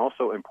industry, and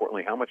also,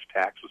 importantly, how much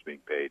tax was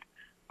being paid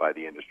by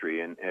the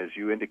industry. And as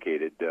you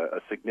indicated,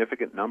 a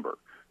significant number,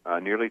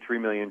 nearly 3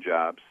 million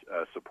jobs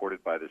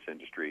supported by this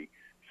industry,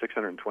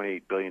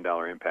 $628 billion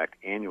impact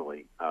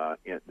annually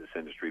in this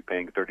industry,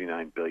 paying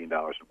 $39 billion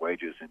in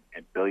wages and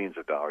billions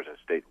of dollars in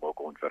state,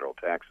 local, and federal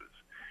taxes.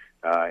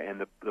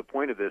 And the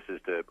point of this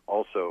is to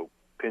also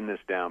pin this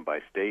down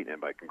by state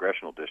and by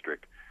congressional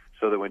district,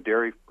 so that when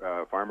dairy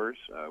farmers,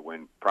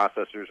 when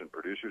processors and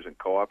producers and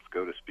co-ops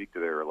go to speak to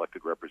their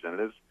elected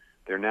representatives,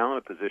 they're now in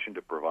a position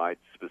to provide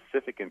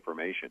specific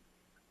information.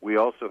 We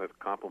also have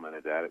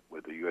complemented that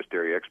with the U.S.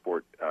 Dairy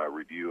Export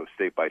review of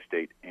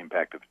state-by-state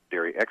impact of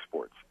dairy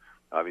exports.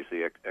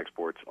 Obviously,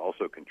 exports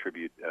also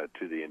contribute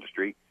to the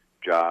industry.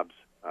 jobs,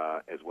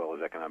 as well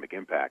as economic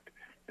impact.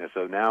 And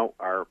so now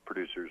our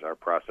producers, our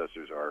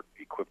processors are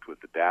equipped with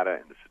the data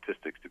and the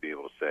statistics to be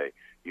able to say,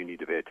 you need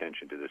to pay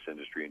attention to this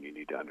industry and you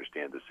need to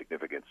understand the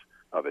significance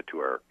of it to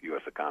our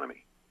U.S.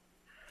 economy.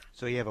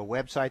 So you have a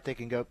website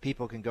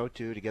people can go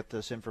to get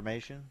this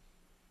information?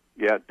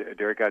 Yeah,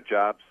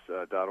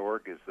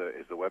 dairy.jobs.org is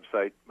the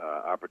website.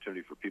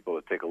 Opportunity for people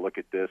to take a look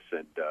at this,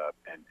 and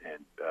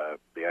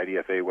the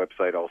IDFA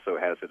website also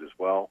has it as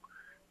well.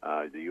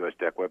 The U.S.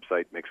 DEC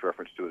website makes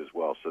reference to it as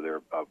well. So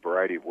there are a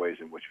variety of ways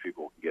in which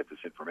people can get this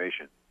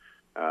information.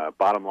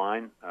 Bottom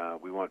line,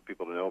 we want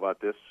people to know about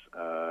this,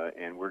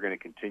 and we're going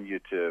to continue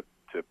to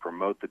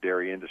promote the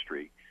dairy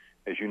industry.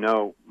 As you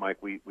know,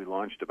 Mike, we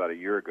launched about a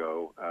year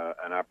ago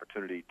an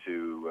opportunity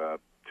to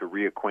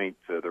reacquaint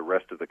the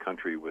rest of the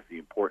country with the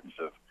importance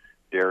of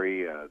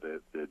dairy,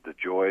 the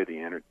joy,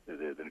 the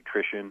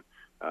nutrition,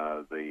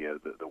 the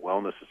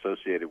wellness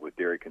associated with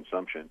dairy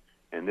consumption.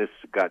 And this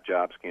Got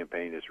Jobs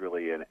campaign is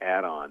really an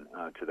add-on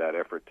to that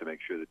effort to make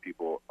sure that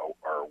people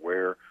are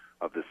aware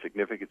of the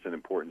significance and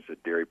importance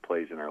that dairy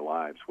plays in our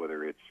lives,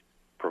 whether it's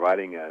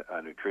providing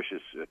a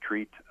nutritious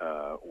treat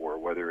or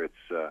whether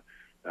it's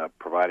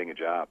providing a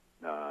job.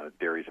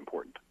 Dairy is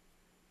important.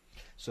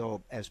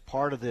 So as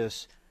part of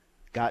this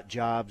Got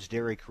Jobs,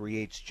 Dairy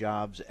Creates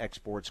Jobs,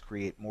 Exports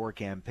Create More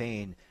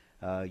campaign,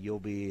 you'll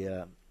be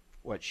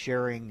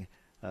sharing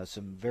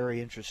some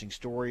very interesting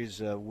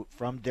stories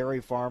from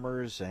dairy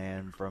farmers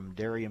and from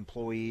dairy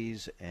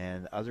employees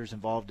and others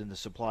involved in the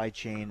supply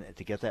chain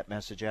to get that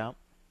message out?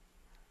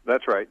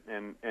 That's right,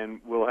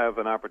 and we'll have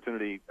an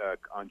opportunity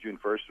on June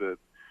 1st with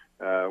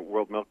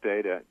World Milk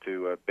Day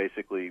to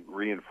basically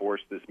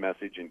reinforce this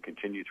message and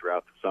continue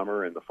throughout the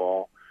summer and the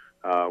fall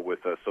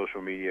with a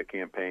social media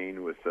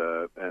campaign, with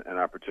an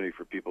opportunity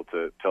for people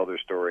to tell their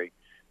story,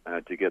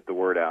 to get the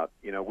word out.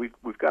 You know,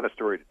 we've got a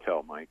story to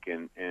tell, Mike,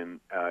 and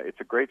it's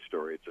a great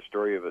story. It's a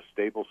story of a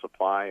stable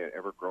supply, an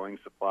ever-growing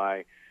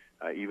supply,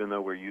 even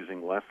though we're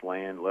using less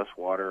land, less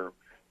water,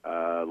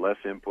 less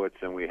inputs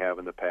than we have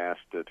in the past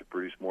to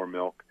produce more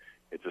milk.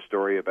 It's a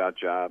story about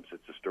jobs.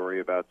 It's a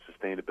story about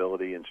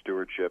sustainability and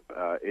stewardship.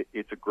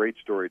 It's a great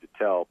story to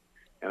tell.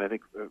 And I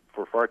think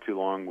for far too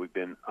long we've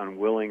been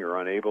unwilling or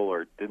unable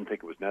or didn't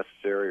think it was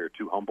necessary or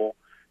too humble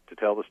to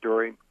tell the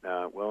story.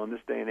 Well, in this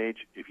day and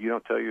age, if you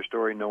don't tell your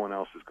story, no one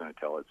else is going to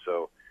tell it.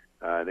 So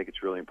I think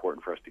it's really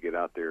important for us to get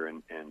out there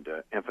and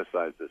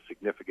emphasize the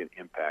significant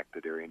impact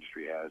the dairy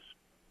industry has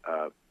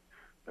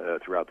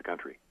throughout the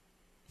country.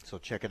 So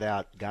check it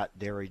out,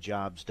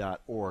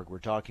 gotdairyjobs.org. We're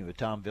talking with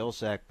Tom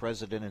Vilsack,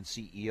 President and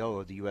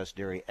CEO of the U.S.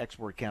 Dairy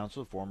Export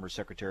Council, former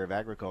Secretary of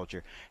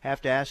Agriculture. I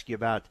have to ask you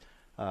about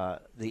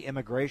the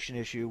immigration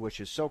issue, which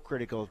is so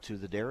critical to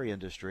the dairy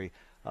industry.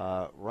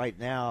 Right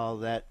now,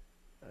 that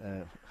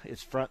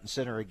it's front and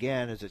center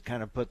again as it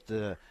kind of put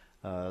the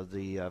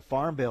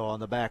Farm Bill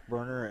on the back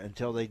burner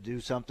until they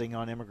do something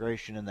on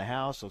immigration in the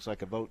House. Looks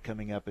like a vote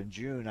coming up in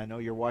June. I know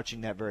you're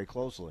watching that very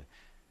closely.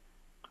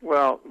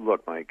 Well,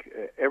 look, Mike,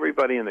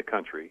 everybody in the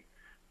country,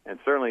 and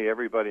certainly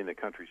everybody in the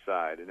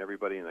countryside and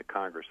everybody in the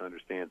Congress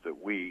understands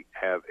that we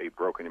have a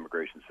broken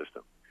immigration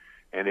system.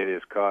 And it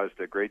has caused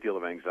a great deal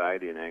of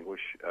anxiety and anguish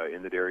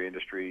in the dairy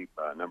industry.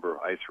 A number of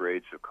ICE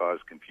raids have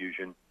caused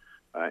confusion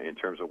in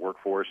terms of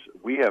workforce.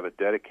 We have a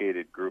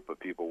dedicated group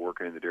of people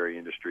working in the dairy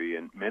industry,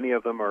 and many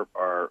of them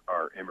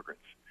are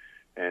immigrants.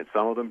 And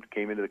some of them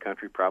came into the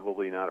country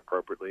probably not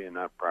appropriately and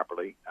not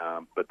properly,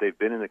 but they've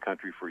been in the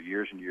country for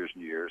years and years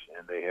and years,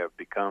 and they have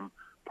become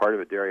part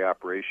of a dairy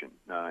operation,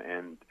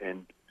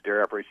 and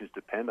dairy operations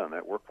depend on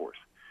that workforce.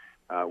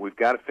 We've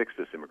got to fix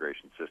this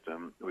immigration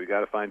system. We've got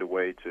to find a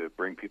way to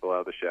bring people out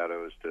of the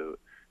shadows, to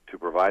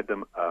provide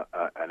them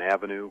an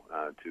avenue,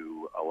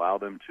 to allow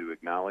them to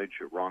acknowledge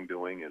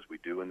wrongdoing, as we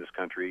do in this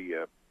country,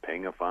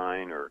 paying a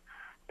fine or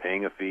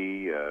paying a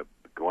fee,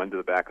 going to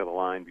the back of the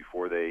line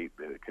before they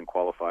can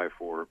qualify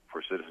for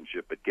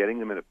citizenship, but getting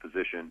them in a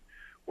position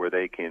where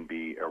they can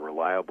be a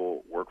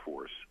reliable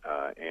workforce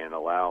and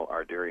allow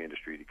our dairy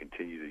industry to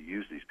continue to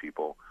use these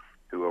people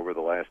who over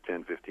the last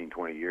 10, 15,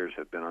 20 years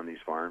have been on these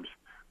farms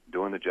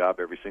doing the job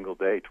every single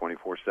day,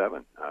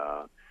 24/7.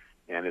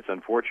 And it's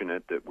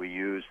unfortunate that we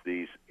use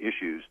these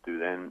issues to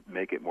then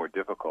make it more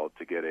difficult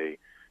to get a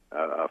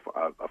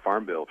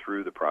farm bill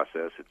through the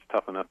process. It's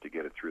tough enough to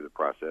get it through the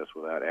process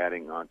without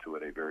adding onto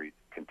it a very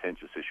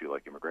contentious issue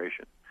like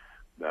immigration.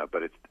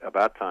 But it's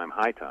about time,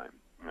 high time,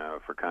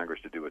 for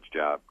Congress to do its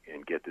job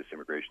and get this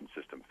immigration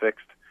system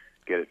fixed,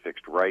 get it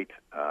fixed right,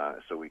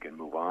 so we can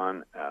move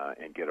on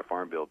and get a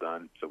farm bill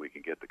done so we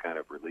can get the kind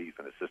of relief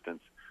and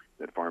assistance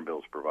that farm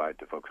bills provide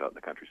to folks out in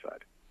the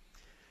countryside.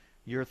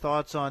 Your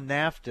thoughts on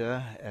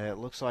NAFTA? It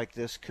looks like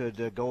this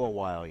could go a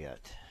while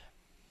yet.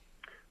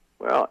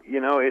 Well, you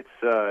know,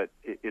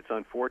 it's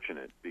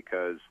unfortunate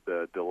because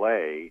the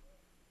delay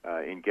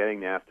in getting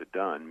NAFTA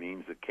done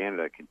means that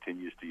Canada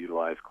continues to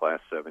utilize Class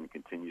 7,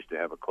 continues to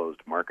have a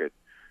closed market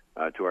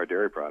to our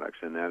dairy products,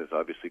 and that has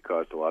obviously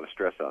caused a lot of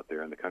stress out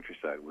there in the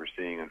countryside. We're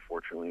seeing,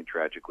 unfortunately and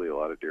tragically, a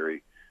lot of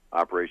dairy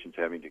operations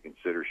having to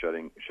consider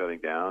shutting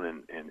down,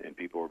 and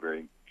people are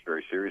very,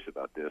 very serious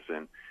about this.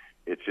 And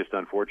it's just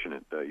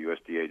unfortunate.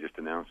 USDA just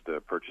announced a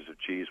purchase of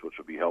cheese, which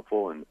will be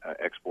helpful, and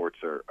exports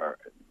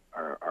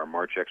our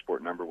March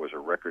export number was a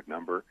record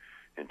number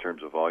in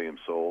terms of volume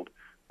sold.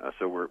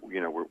 So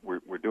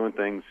we're doing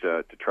things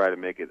to try to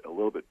make it a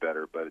little bit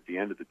better, but at the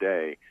end of the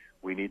day,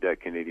 we need that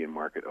Canadian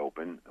market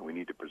open, and we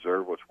need to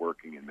preserve what's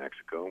working in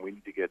Mexico, and we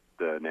need to get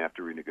NAFTA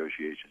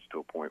renegotiations to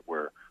a point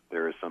where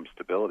there is some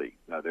stability.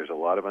 Now, there's a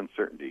lot of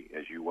uncertainty,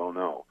 as you well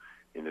know,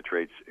 in the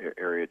trade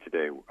area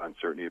today.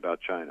 Uncertainty about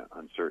China,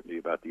 uncertainty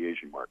about the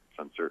Asian markets,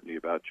 uncertainty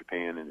about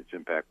Japan and its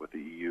impact with the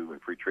EU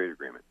and free trade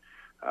agreement.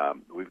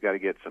 We've got to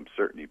get some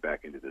certainty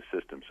back into the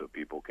system so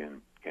people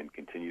can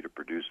continue to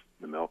produce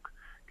the milk,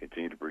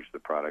 continue to produce the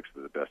products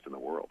that are the best in the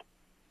world.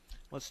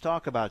 Let's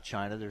talk about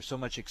China. There's so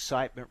much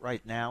excitement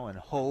right now and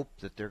hope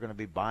that they're going to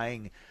be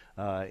buying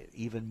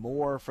even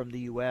more from the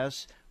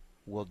U.S.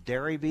 Will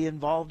dairy be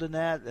involved in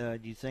that?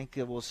 Do you think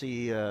we'll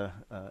see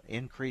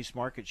increased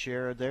market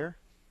share there?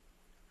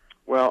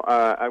 Well,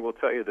 I will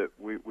tell you that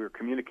we're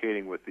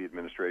communicating with the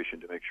administration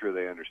to make sure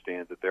they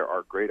understand that there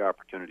are great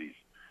opportunities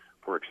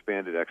for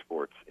expanded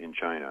exports in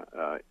China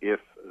if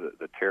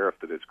the tariff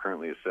that is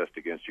currently assessed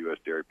against U.S.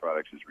 dairy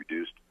products is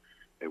reduced.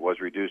 It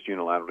was reduced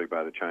unilaterally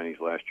by the Chinese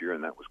last year,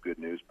 and that was good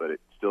news. But it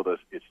still does.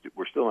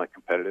 We're still not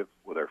competitive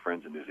with our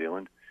friends in New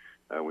Zealand.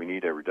 We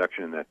need a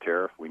reduction in that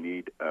tariff. We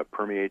need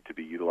permeate to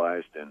be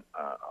utilized and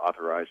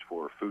authorized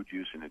for food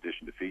use in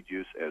addition to feed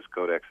use, as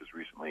Codex has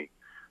recently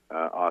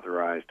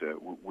authorized.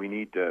 We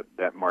need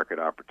that market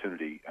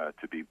opportunity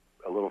to be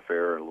a little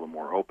fairer and a little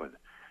more open.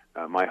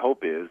 My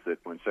hope is that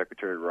when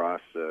Secretary Ross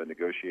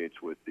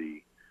negotiates with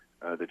the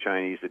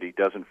Chinese, that he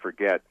doesn't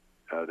forget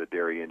the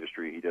dairy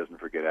industry. He doesn't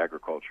forget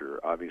agriculture.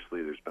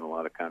 Obviously, there's been a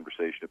lot of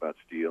conversation about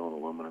steel and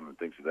aluminum and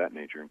things of that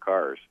nature in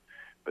cars.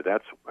 But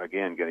that's,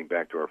 again, getting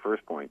back to our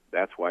first point,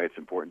 that's why it's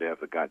important to have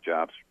the Got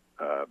Jobs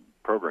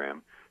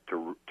program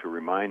to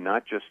remind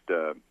not just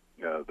the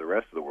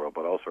rest of the world,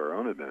 but also our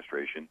own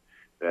administration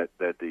that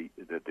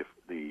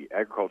the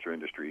agriculture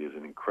industry is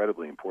an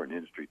incredibly important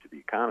industry to the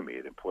economy.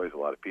 It employs a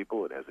lot of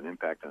people. It has an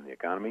impact on the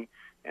economy.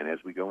 And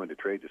as we go into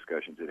trade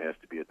discussions, it has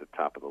to be at the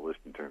top of the list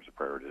in terms of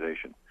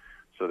prioritization.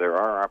 So there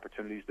are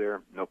opportunities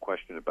there, no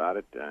question about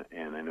it.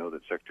 And I know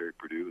that Secretary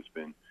Perdue has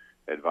been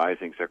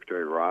advising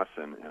Secretary Ross,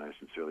 and I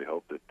sincerely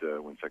hope that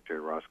when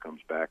Secretary Ross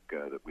comes back,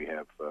 that we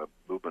have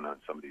movement on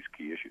some of these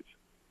key issues.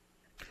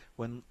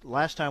 When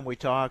last time we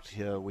talked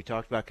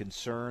about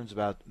concerns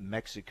about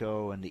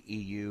Mexico and the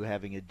EU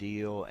having a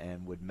deal,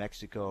 and would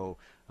Mexico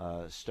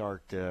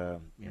start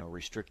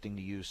restricting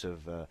the use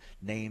of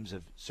names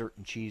of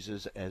certain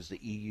cheeses as the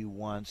EU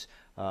wants.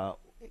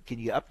 Can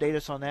you update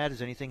us on that?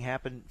 Has anything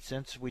happened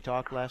since we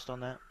talked last on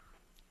that?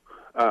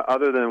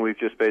 Other than we've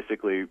just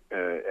basically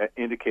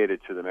indicated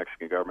to the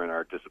Mexican government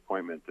our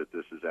disappointment that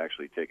this has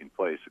actually taken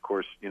place. Of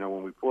course,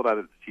 when we pulled out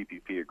of the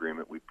TPP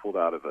agreement, we pulled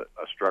out of a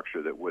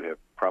structure that would have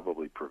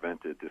probably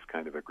prevented this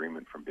kind of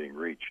agreement from being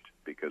reached,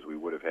 because we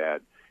would have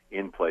had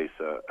in place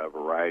a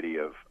variety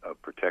of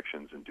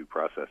protections and due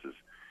processes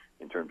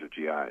in terms of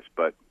GIs.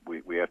 But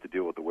we have to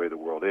deal with the way the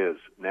world is.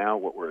 Now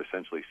what we're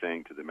essentially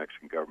saying to the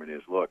Mexican government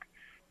is, look,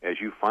 as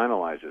you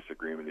finalize this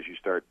agreement, as you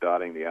start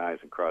dotting the I's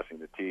and crossing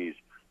the T's,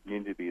 you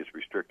need to be as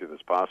restrictive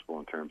as possible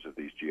in terms of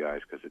these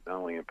GIs, because it not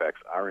only impacts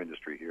our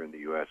industry here in the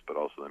U.S., but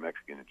also the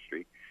Mexican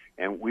industry.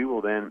 And we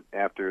will then,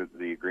 after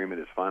the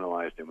agreement is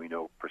finalized and we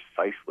know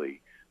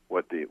precisely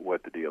what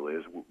the deal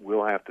is,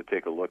 we'll have to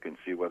take a look and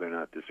see whether or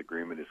not this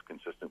agreement is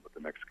consistent with the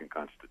Mexican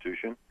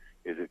Constitution.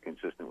 Is it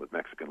consistent with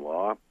Mexican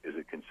law? Is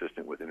it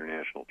consistent with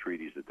international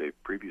treaties that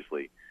they've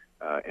previously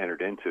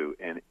entered into?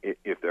 And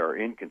if there are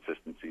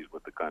inconsistencies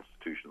with the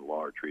Constitution,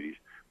 law, or treaties,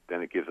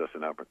 then it gives us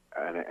an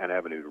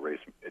avenue to raise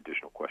some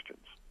additional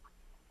questions.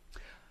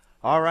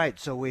 All right,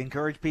 so we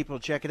encourage people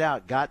to check it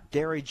out,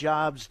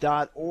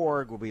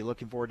 gotdairyjobs.org. We'll be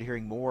looking forward to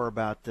hearing more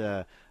about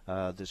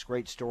this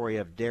great story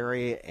of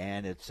dairy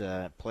and its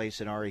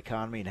place in our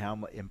economy and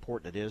how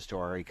important it is to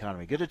our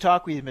economy. Good to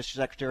talk with you, Mr.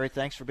 Secretary.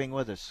 Thanks for being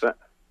with us.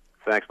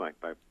 Thanks, Mike.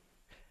 Bye.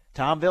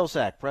 Tom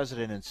Vilsack,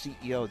 President and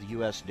CEO of the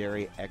U.S.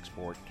 Dairy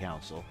Export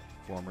Council,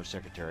 former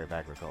Secretary of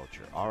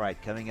Agriculture. All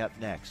right, coming up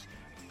next,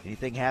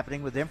 anything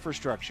happening with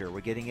infrastructure? Are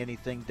we getting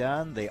anything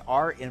done? They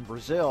are in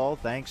Brazil,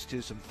 thanks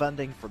to some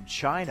funding from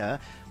China.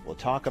 We'll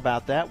talk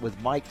about that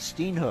with Mike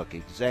Steenhoek,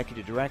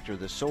 Executive Director of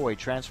the Soy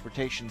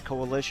Transportation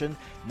Coalition,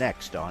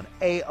 next on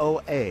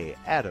AOA,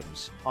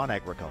 Adams on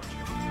Agriculture.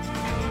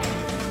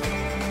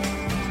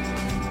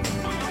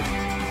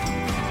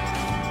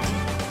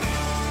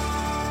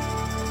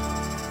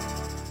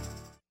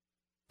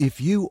 If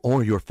you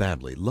or your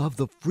family love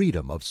the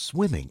freedom of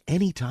swimming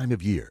any time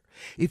of year,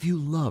 if you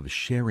love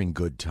sharing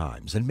good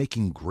times and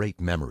making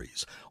great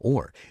memories,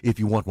 or if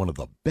you want one of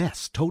the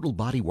best total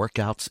body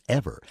workouts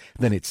ever,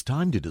 then it's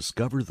time to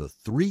discover the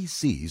 3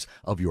 C's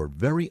of your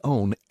very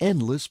own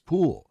endless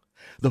pool.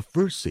 The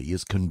first C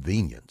is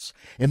convenience.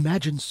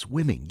 Imagine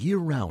swimming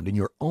year-round in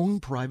your own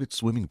private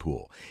swimming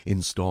pool,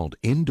 installed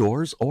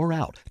indoors or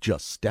out,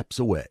 just steps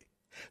away.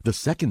 The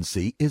second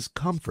C is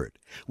comfort.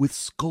 With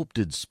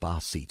sculpted spa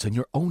seats and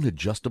your own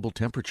adjustable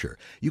temperature,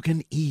 you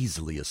can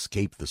easily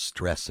escape the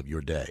stress of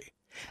your day.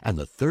 And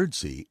the third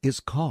C is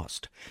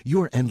cost.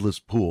 Your endless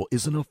pool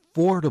is an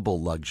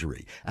affordable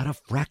luxury at a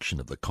fraction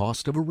of the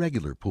cost of a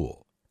regular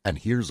pool. And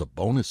here's a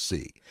bonus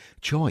C,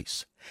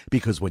 choice.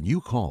 Because when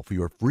you call for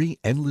your free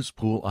Endless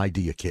Pool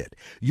Idea Kit,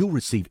 you'll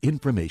receive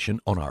information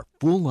on our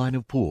full line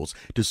of pools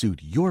to suit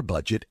your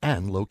budget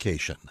and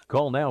location.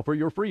 Call now for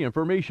your free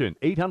information.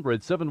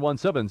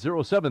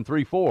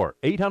 800-717-0734.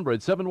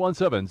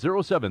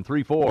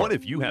 800-717-0734. What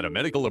if you had a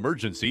medical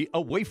emergency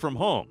away from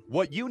home?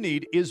 What you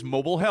need is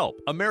Mobile Help,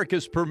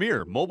 America's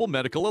premier mobile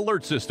medical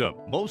alert system.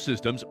 Most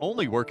systems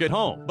only work at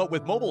home, but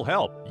with Mobile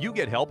Help, you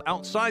get help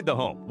outside the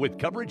home with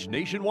coverage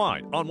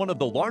nationwide on one of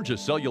the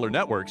largest cellular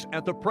networks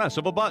at the press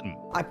of a button.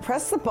 I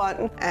pressed the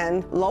button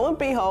and lo and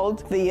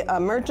behold, the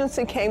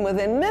emergency came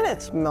within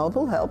minutes.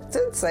 Mobile Help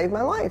did save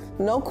my life.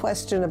 No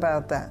question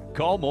about that.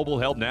 Call Mobile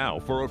Help now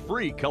for a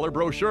free color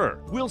brochure.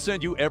 We'll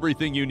send you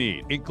everything you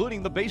need,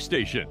 including the base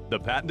station, the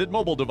patented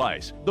mobile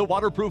device, the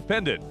waterproof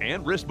pendant,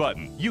 and wrist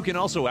button. You can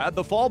also add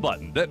the fall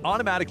button that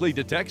automatically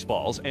detects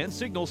falls and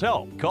signals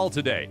help. Call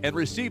today and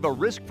receive a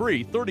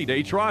risk-free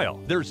 30-day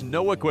trial. There's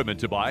no equipment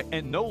to buy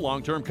and no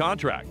long-term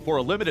contract. For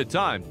a limited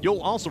time,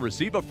 you'll also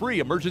receive a free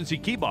emergency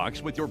key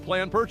box with your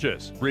planned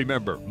purchase.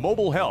 Remember,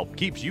 Mobile Help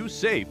keeps you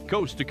safe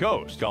coast to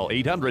coast. Call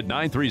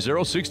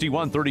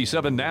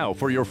 800-930-6137 now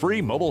for your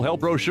free Mobile Help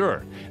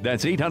brochure.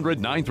 That's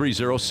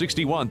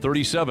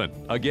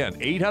 800-930-6137. Again,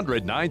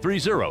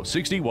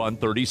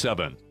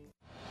 800-930-6137.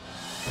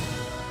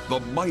 The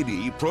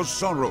mighty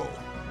Prosaro,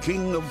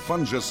 king of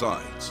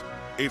fungicides.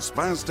 Its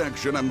fast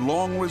action and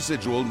long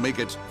residual make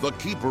it the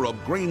keeper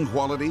of grain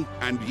quality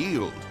and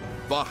yield,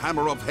 the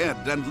hammer of head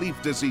and leaf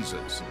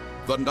diseases,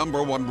 the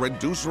 #1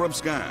 reducer of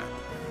scab.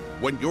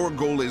 When your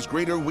goal is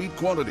greater wheat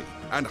quality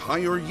and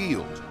higher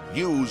yield,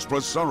 use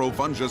Prosaro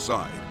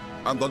fungicide,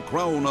 and the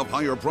crown of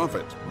higher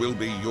profit will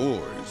be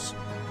yours.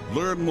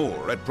 Learn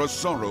more at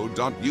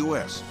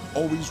prosaro.us.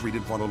 Always read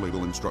and follow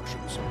label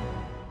instructions.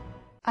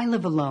 I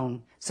live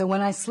alone, so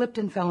when I slipped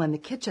and fell in the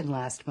kitchen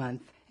last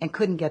month and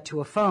couldn't get to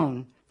a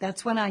phone,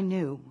 that's when I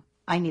knew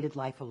I needed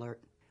Life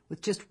Alert.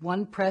 With just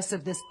one press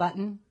of this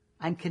button,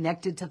 I'm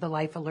connected to the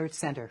Life Alert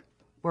Center,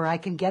 where I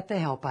can get the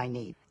help I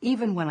need,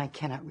 even when I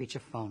cannot reach a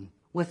phone.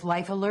 With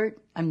Life Alert,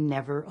 I'm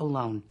never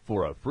alone.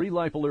 For a free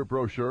Life Alert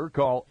brochure,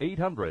 call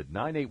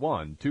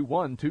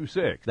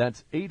 800-981-2126.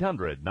 That's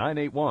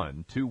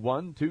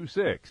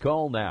 800-981-2126.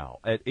 Call now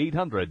at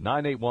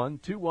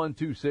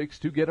 800-981-2126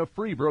 to get a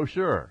free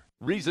brochure.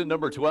 Reason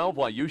number 12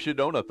 why you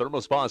should own a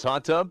ThermoSpa's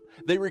hot tub?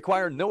 They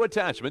require no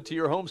attachment to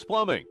your home's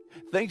plumbing.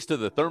 Thanks to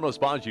the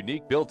ThermoSpa's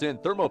unique built-in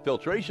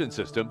thermofiltration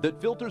system that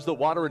filters the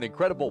water an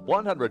incredible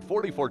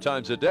 144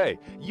 times a day,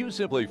 you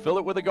simply fill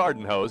it with a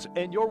garden hose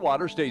and your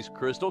water stays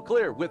crystal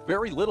clear with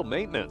very little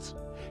maintenance.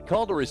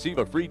 Call to receive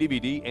a free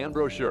DVD and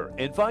brochure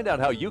and find out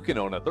how you can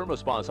own a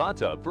ThermoSpa's hot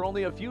tub for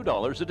only a few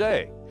dollars a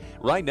day.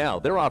 Right now,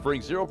 they're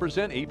offering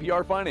 0%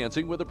 APR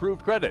financing with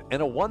approved credit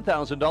and a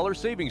 $1,000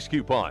 savings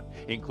coupon,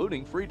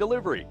 including free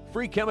delivery,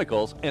 free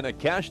chemicals, and a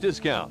cash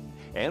discount.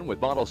 And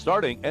with models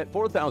starting at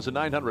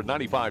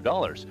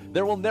 $4,995,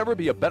 there will never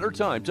be a better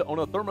time to own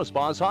a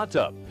ThermoSpa's hot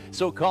tub.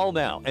 So call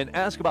now and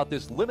ask about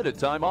this limited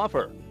time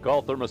offer.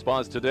 Call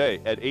ThermoSpa's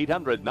today at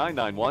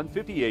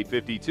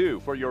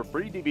 800-991-5852 for your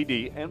free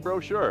DVD and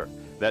brochure.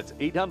 That's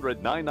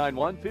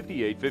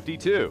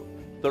 800-991-5852.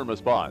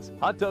 ThermoSpa's,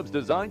 hot tubs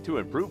designed to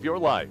improve your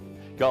life.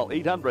 Call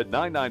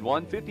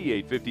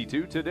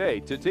 800-991-5852 today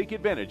to take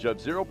advantage of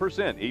 0%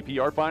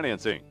 APR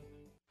financing.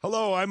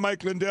 Hello, I'm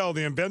Mike Lindell,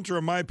 the inventor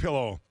of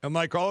MyPillow. And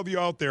like all of you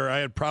out there, I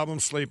had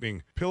problems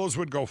sleeping. Pillows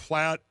would go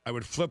flat. I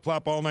would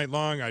flip-flop all night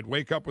long. I'd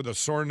wake up with a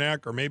sore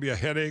neck or maybe a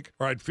headache,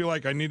 or I'd feel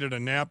like I needed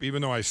a nap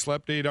even though I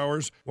slept 8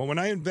 hours. Well, when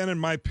I invented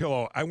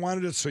MyPillow, I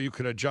wanted it so you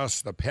could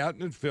adjust the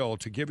patented fill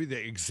to give you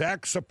the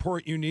exact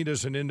support you need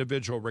as an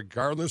individual,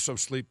 regardless of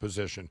sleep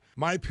position.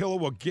 MyPillow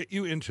will get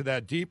you into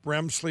that deep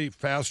REM sleep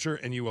faster,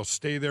 and you will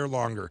stay there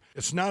longer.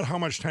 It's not how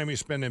much time we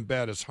spend in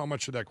bed. It's how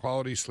much of that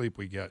quality sleep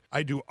we get.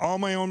 I do all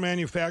my own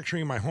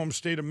manufacturing in my home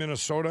state of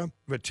Minnesota,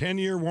 with a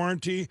 10-year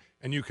warranty,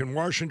 and you can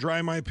wash and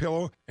dry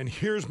MyPillow. And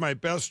here's my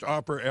best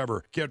offer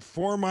ever. Get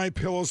 4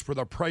 MyPillows for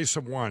the price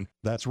of 1.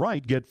 That's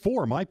right. Get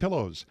 4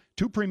 MyPillows.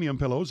 2 premium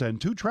pillows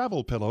and 2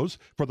 travel pillows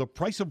for the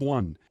price of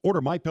 1.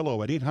 Order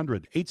MyPillow at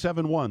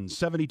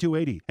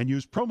 800-871-7280 and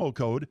use promo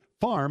code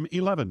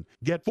FARM11.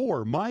 Get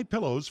 4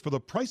 MyPillows for the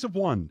price of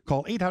 1.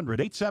 Call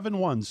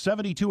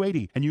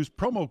 800-871-7280 and use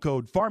promo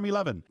code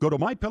FARM11. Go to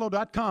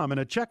MyPillow.com and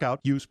at checkout,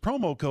 use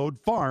promo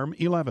code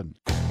FARM11.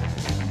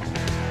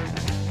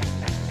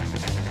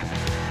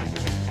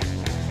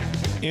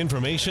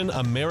 Information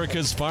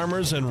America's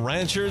farmers and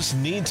ranchers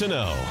need to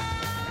know.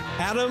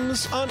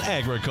 Adams on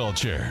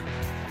Agriculture.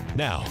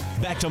 Now,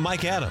 back to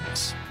Mike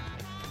Adams.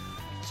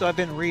 So I've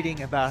been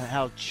reading about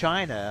how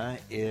China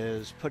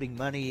is putting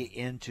money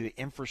into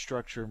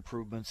infrastructure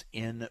improvements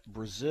in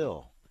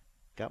Brazil.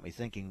 Got me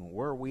thinking,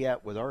 where are we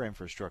at with our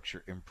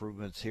infrastructure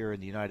improvements here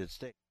in the United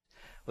States?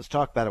 Let's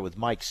talk about it with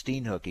Mike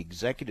Steenhoek,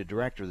 Executive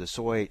Director of the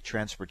Soy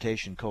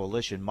Transportation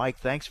Coalition. Mike,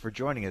 thanks for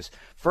joining us.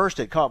 First,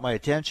 it caught my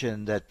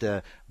attention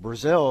that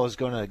Brazil is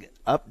going to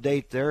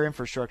update their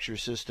infrastructure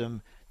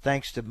system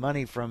thanks to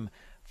money from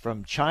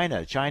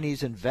China,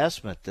 Chinese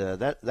investment.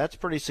 That's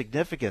pretty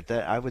significant.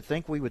 I would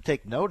think we would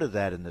take note of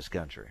that in this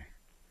country.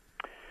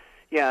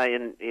 Yeah,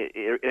 and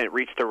it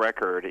reached a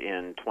record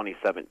in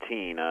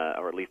 2017,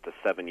 or at least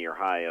a 7-year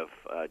high of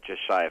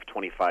just shy of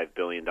 $25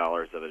 billion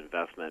of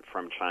investment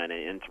from China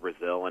into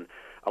Brazil, and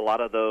a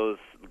lot of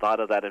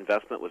that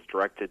investment was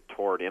directed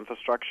toward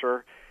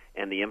infrastructure,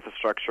 and the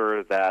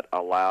infrastructure that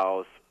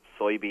allows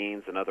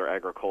soybeans and other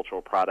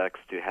agricultural products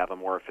to have a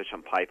more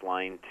efficient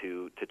pipeline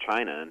to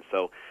China. And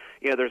so,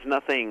 there's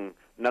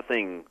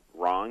nothing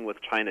wrong with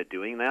China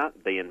doing that.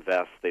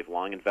 They've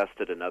long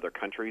invested in other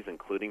countries,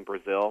 including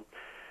Brazil.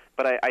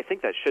 But I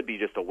think that should be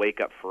just a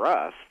wake-up for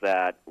us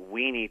that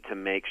we need to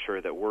make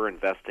sure that we're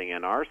investing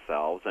in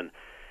ourselves. And,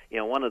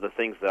 one of the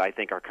things that I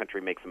think our country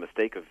makes a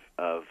mistake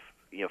of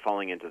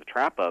falling into the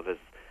trap of is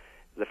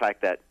the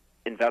fact that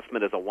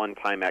investment is a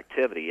one-time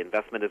activity.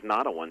 Investment is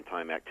not a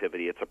one-time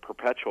activity. It's a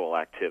perpetual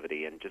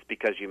activity. And just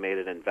because you made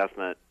an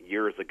investment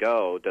years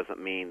ago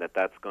doesn't mean that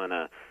that's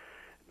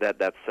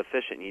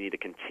sufficient. You need to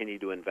continue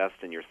to invest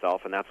in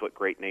yourself, and that's what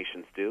great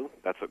nations do.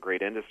 That's what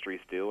great industries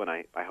do, and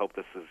I hope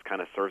this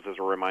kind of serves as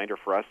a reminder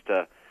for us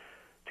to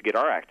get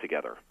our act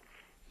together.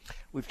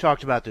 We've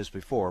talked about this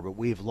before, but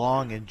we've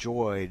long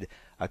enjoyed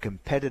a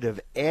competitive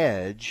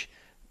edge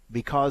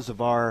because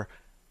of our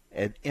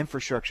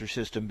infrastructure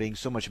system being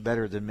so much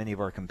better than many of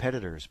our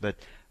competitors. But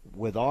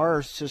with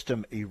our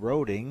system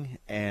eroding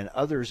and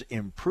others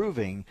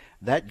improving,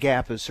 that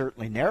gap is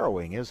certainly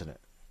narrowing, isn't it?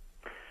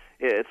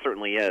 It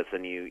certainly is,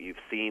 and you've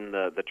seen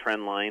the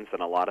trend lines,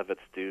 and a lot of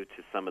it's due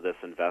to some of this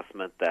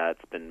investment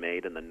that's been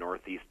made in the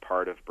northeast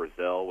part of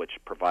Brazil, which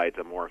provides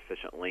a more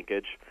efficient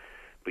linkage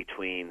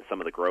between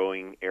some of the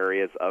growing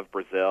areas of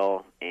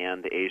Brazil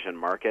and the Asian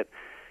market.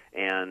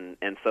 And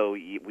so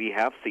we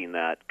have seen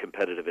that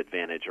competitive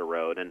advantage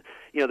erode. And,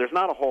 there's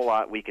not a whole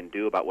lot we can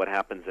do about what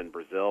happens in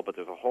Brazil, but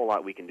there's a whole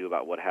lot we can do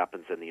about what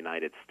happens in the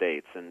United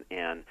States.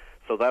 And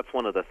so that's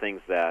one of the things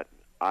that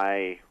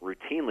I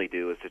routinely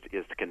do is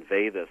to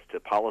convey this to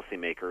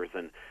policymakers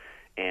and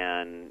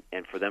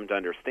for them to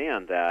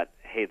understand that,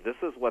 hey, this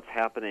is what's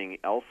happening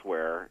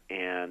elsewhere,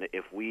 and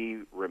if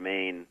we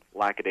remain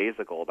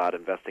lackadaisical about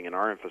investing in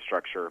our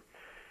infrastructure,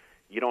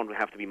 you don't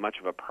have to be much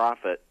of a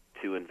prophet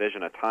to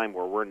envision a time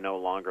where we're no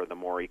longer the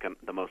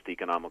most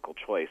economical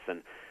choice,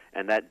 and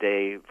that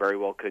day very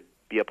well could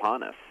be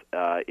upon us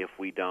if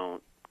we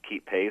don't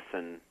keep pace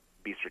and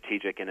be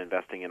strategic in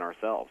investing in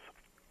ourselves.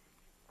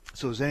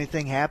 So is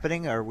anything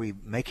happening? Are we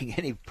making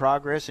any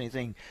progress?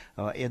 Anything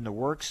in the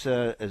works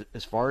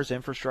as far as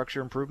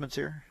infrastructure improvements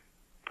here?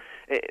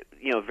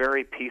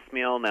 Very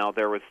piecemeal. Now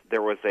there was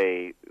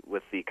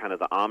with the kind of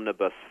the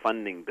omnibus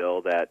funding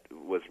bill that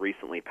was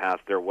recently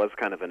passed, there was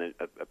kind of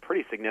a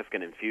pretty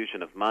significant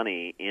infusion of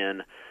money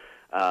in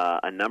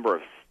a number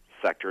of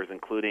sectors,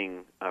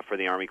 including for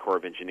the Army Corps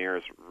of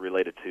Engineers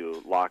related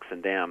to locks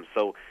and dams.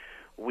 So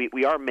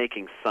we are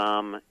making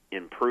some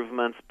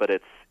improvements, but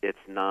it's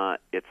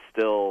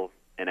still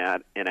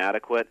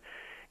inadequate.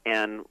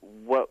 And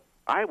what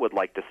I would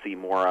like to see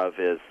more of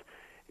is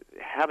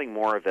having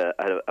more of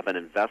an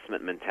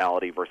investment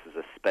mentality versus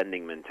a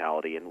spending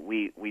mentality. And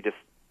we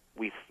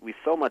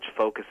so much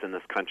focus in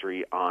this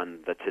country on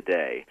the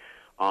today,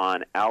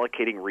 on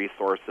allocating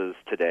resources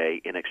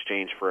today in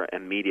exchange for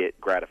immediate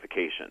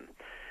gratification.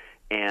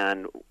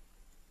 And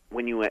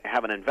when you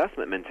have an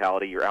investment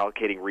mentality, you're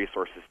allocating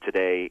resources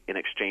today in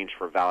exchange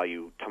for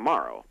value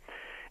tomorrow.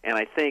 And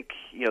I think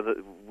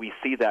we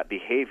see that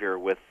behavior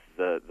with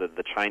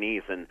the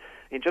Chinese, and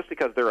just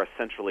because they're a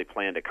centrally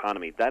planned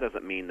economy, that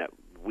doesn't mean that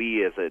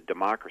we as a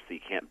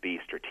democracy can't be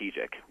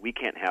strategic. We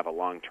can't have a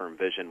long-term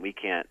vision. We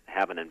can't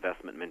have an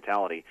investment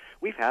mentality.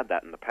 We've had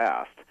that in the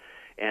past,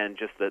 and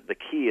just the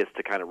key is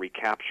to kind of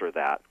recapture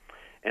that.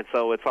 And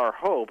so it's our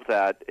hope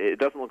that it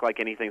doesn't look like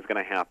anything's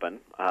going to happen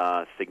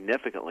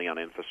significantly on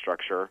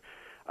infrastructure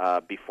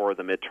before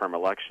the midterm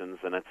elections,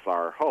 and it's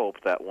our hope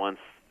that once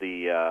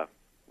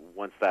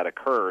that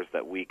occurs,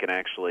 that we can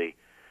actually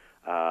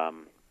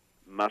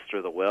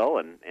muster the will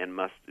and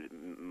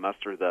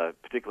muster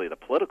particularly the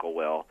political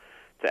will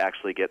to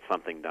actually get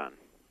something done.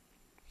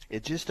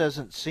 It just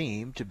doesn't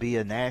seem to be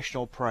a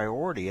national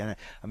priority, and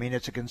I mean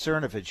it's a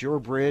concern if it's your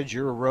bridge,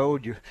 your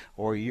road,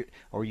 or you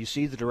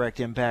see the direct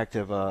impact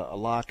of a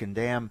lock and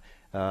dam.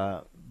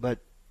 But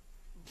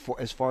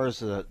as far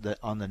as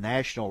on the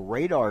national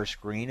radar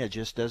screen, it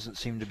just doesn't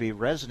seem to be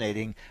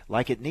resonating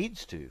like it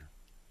needs to.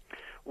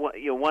 Well,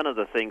 one of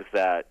the things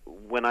that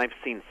when I've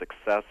seen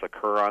success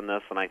occur on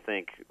this, and I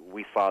think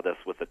we saw this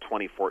with the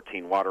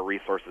 2014 Water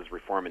Resources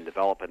Reform and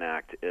Development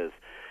Act, is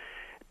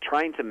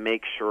trying to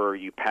make sure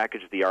you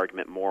package the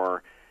argument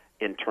more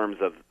in terms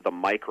of the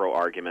micro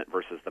argument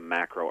versus the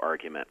macro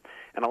argument.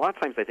 And a lot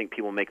of times I think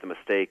people make the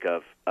mistake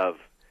of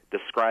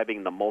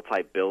describing the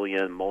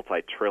multi-billion,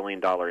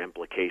 multi-trillion-dollar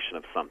implication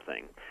of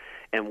something.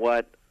 And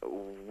what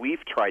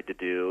we've tried to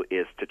do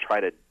is to try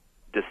to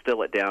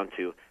distill it down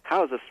to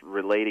how is this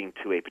relating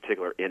to a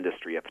particular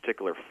industry, a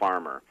particular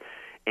farmer.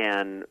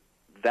 And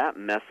that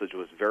message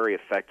was very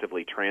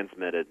effectively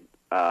transmitted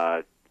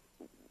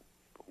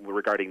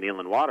regarding the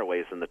inland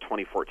waterways in the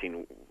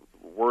 2014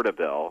 WRDA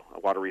bill,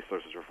 Water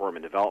Resources Reform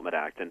and Development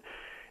Act,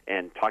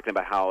 and talking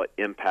about how it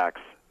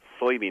impacts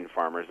soybean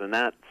farmers. And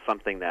that's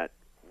something that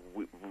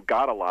we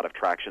got a lot of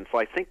traction. So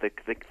I think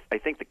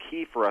the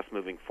key for us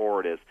moving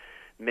forward is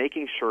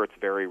making sure it's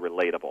very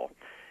relatable.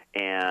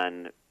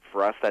 And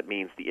for us, that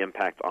means the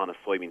impact on a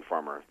soybean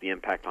farmer, the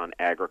impact on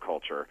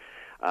agriculture,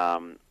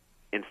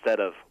 instead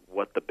of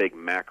what the big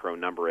macro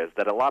number is,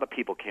 that a lot of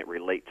people can't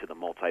relate to the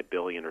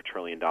multi-billion or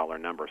trillion-dollar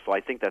number. So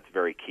I think that's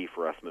very key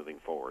for us moving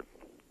forward.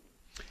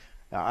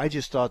 Now, I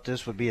just thought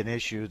this would be an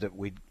issue that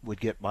would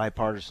get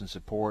bipartisan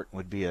support,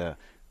 would be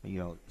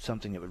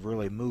something that would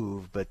really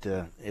move, but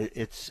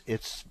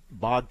it's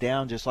bogged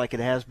down just like it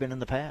has been in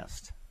the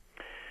past.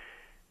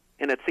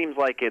 And it seems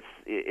like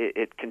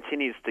it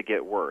continues to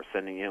get worse.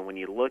 And when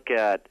you look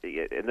at,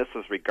 and this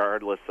is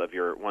regardless of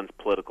one's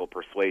political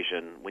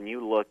persuasion, when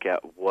you look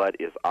at what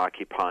is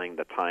occupying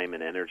the time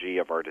and energy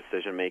of our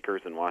decision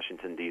makers in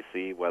Washington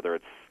D.C., whether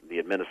it's the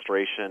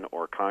administration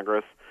or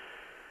Congress,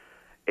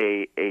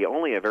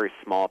 only a very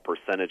small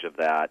percentage of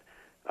that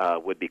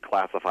would be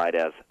classified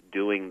as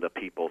doing the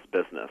people's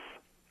business,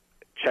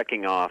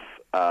 checking off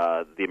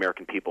the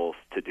American people's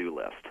to-do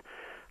list.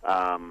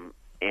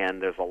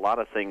 And there's a lot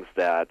of things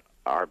that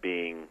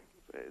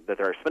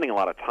they're spending a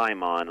lot of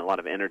time on, a lot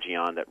of energy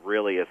on, that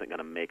really isn't going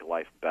to make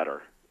life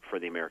better for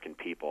the American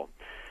people.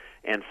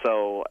 And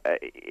so,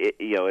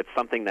 it's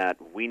something that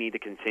we need to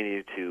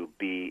continue to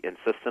be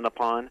insistent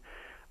upon,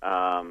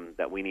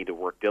 that we need to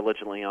work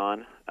diligently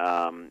on.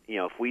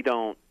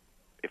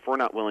 If we're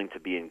not willing to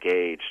be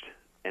engaged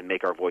and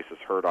make our voices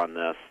heard on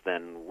this,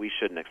 then we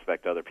shouldn't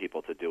expect other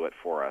people to do it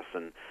for us.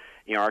 And,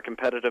 our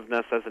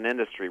competitiveness as an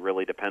industry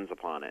really depends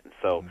upon it. And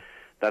so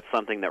that's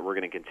something that we're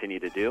going to continue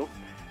to do,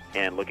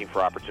 and looking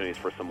for opportunities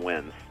for some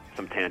wins,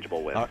 some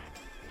tangible wins.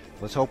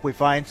 Let's hope we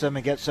find some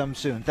and get some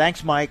soon.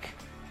 Thanks, Mike.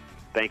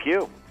 Thank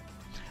you.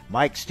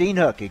 Mike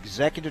Steenhoek,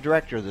 Executive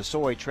Director of the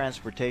Soy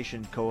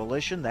Transportation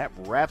Coalition. That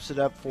wraps it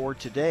up for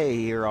today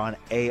here on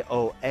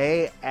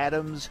AOA,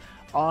 Adams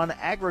on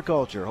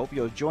Agriculture. Hope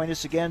you'll join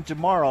us again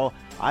tomorrow.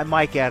 I'm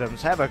Mike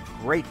Adams. Have a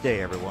great day,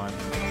 everyone.